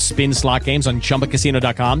social spin slot games on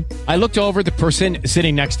ChumbaCasino.com. I looked over at the person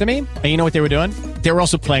sitting next to me, and you know what they were doing? They were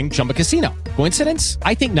also playing Chumba Casino. Coincidence?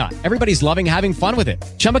 I think not. Everybody's loving having fun with it.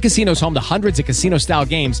 Chumba Casino is home to hundreds of casino-style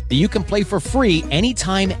games that you can play for free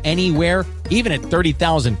anytime, anywhere, even at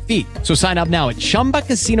 30,000 feet. So sign up now at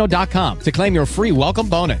ChumbaCasino.com to claim your free welcome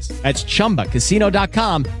bonus. That's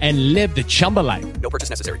ChumbaCasino.com and live the Chumba life. No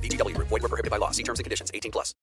purchase necessary. VGW. Void where prohibited by law. See terms and conditions. 18+.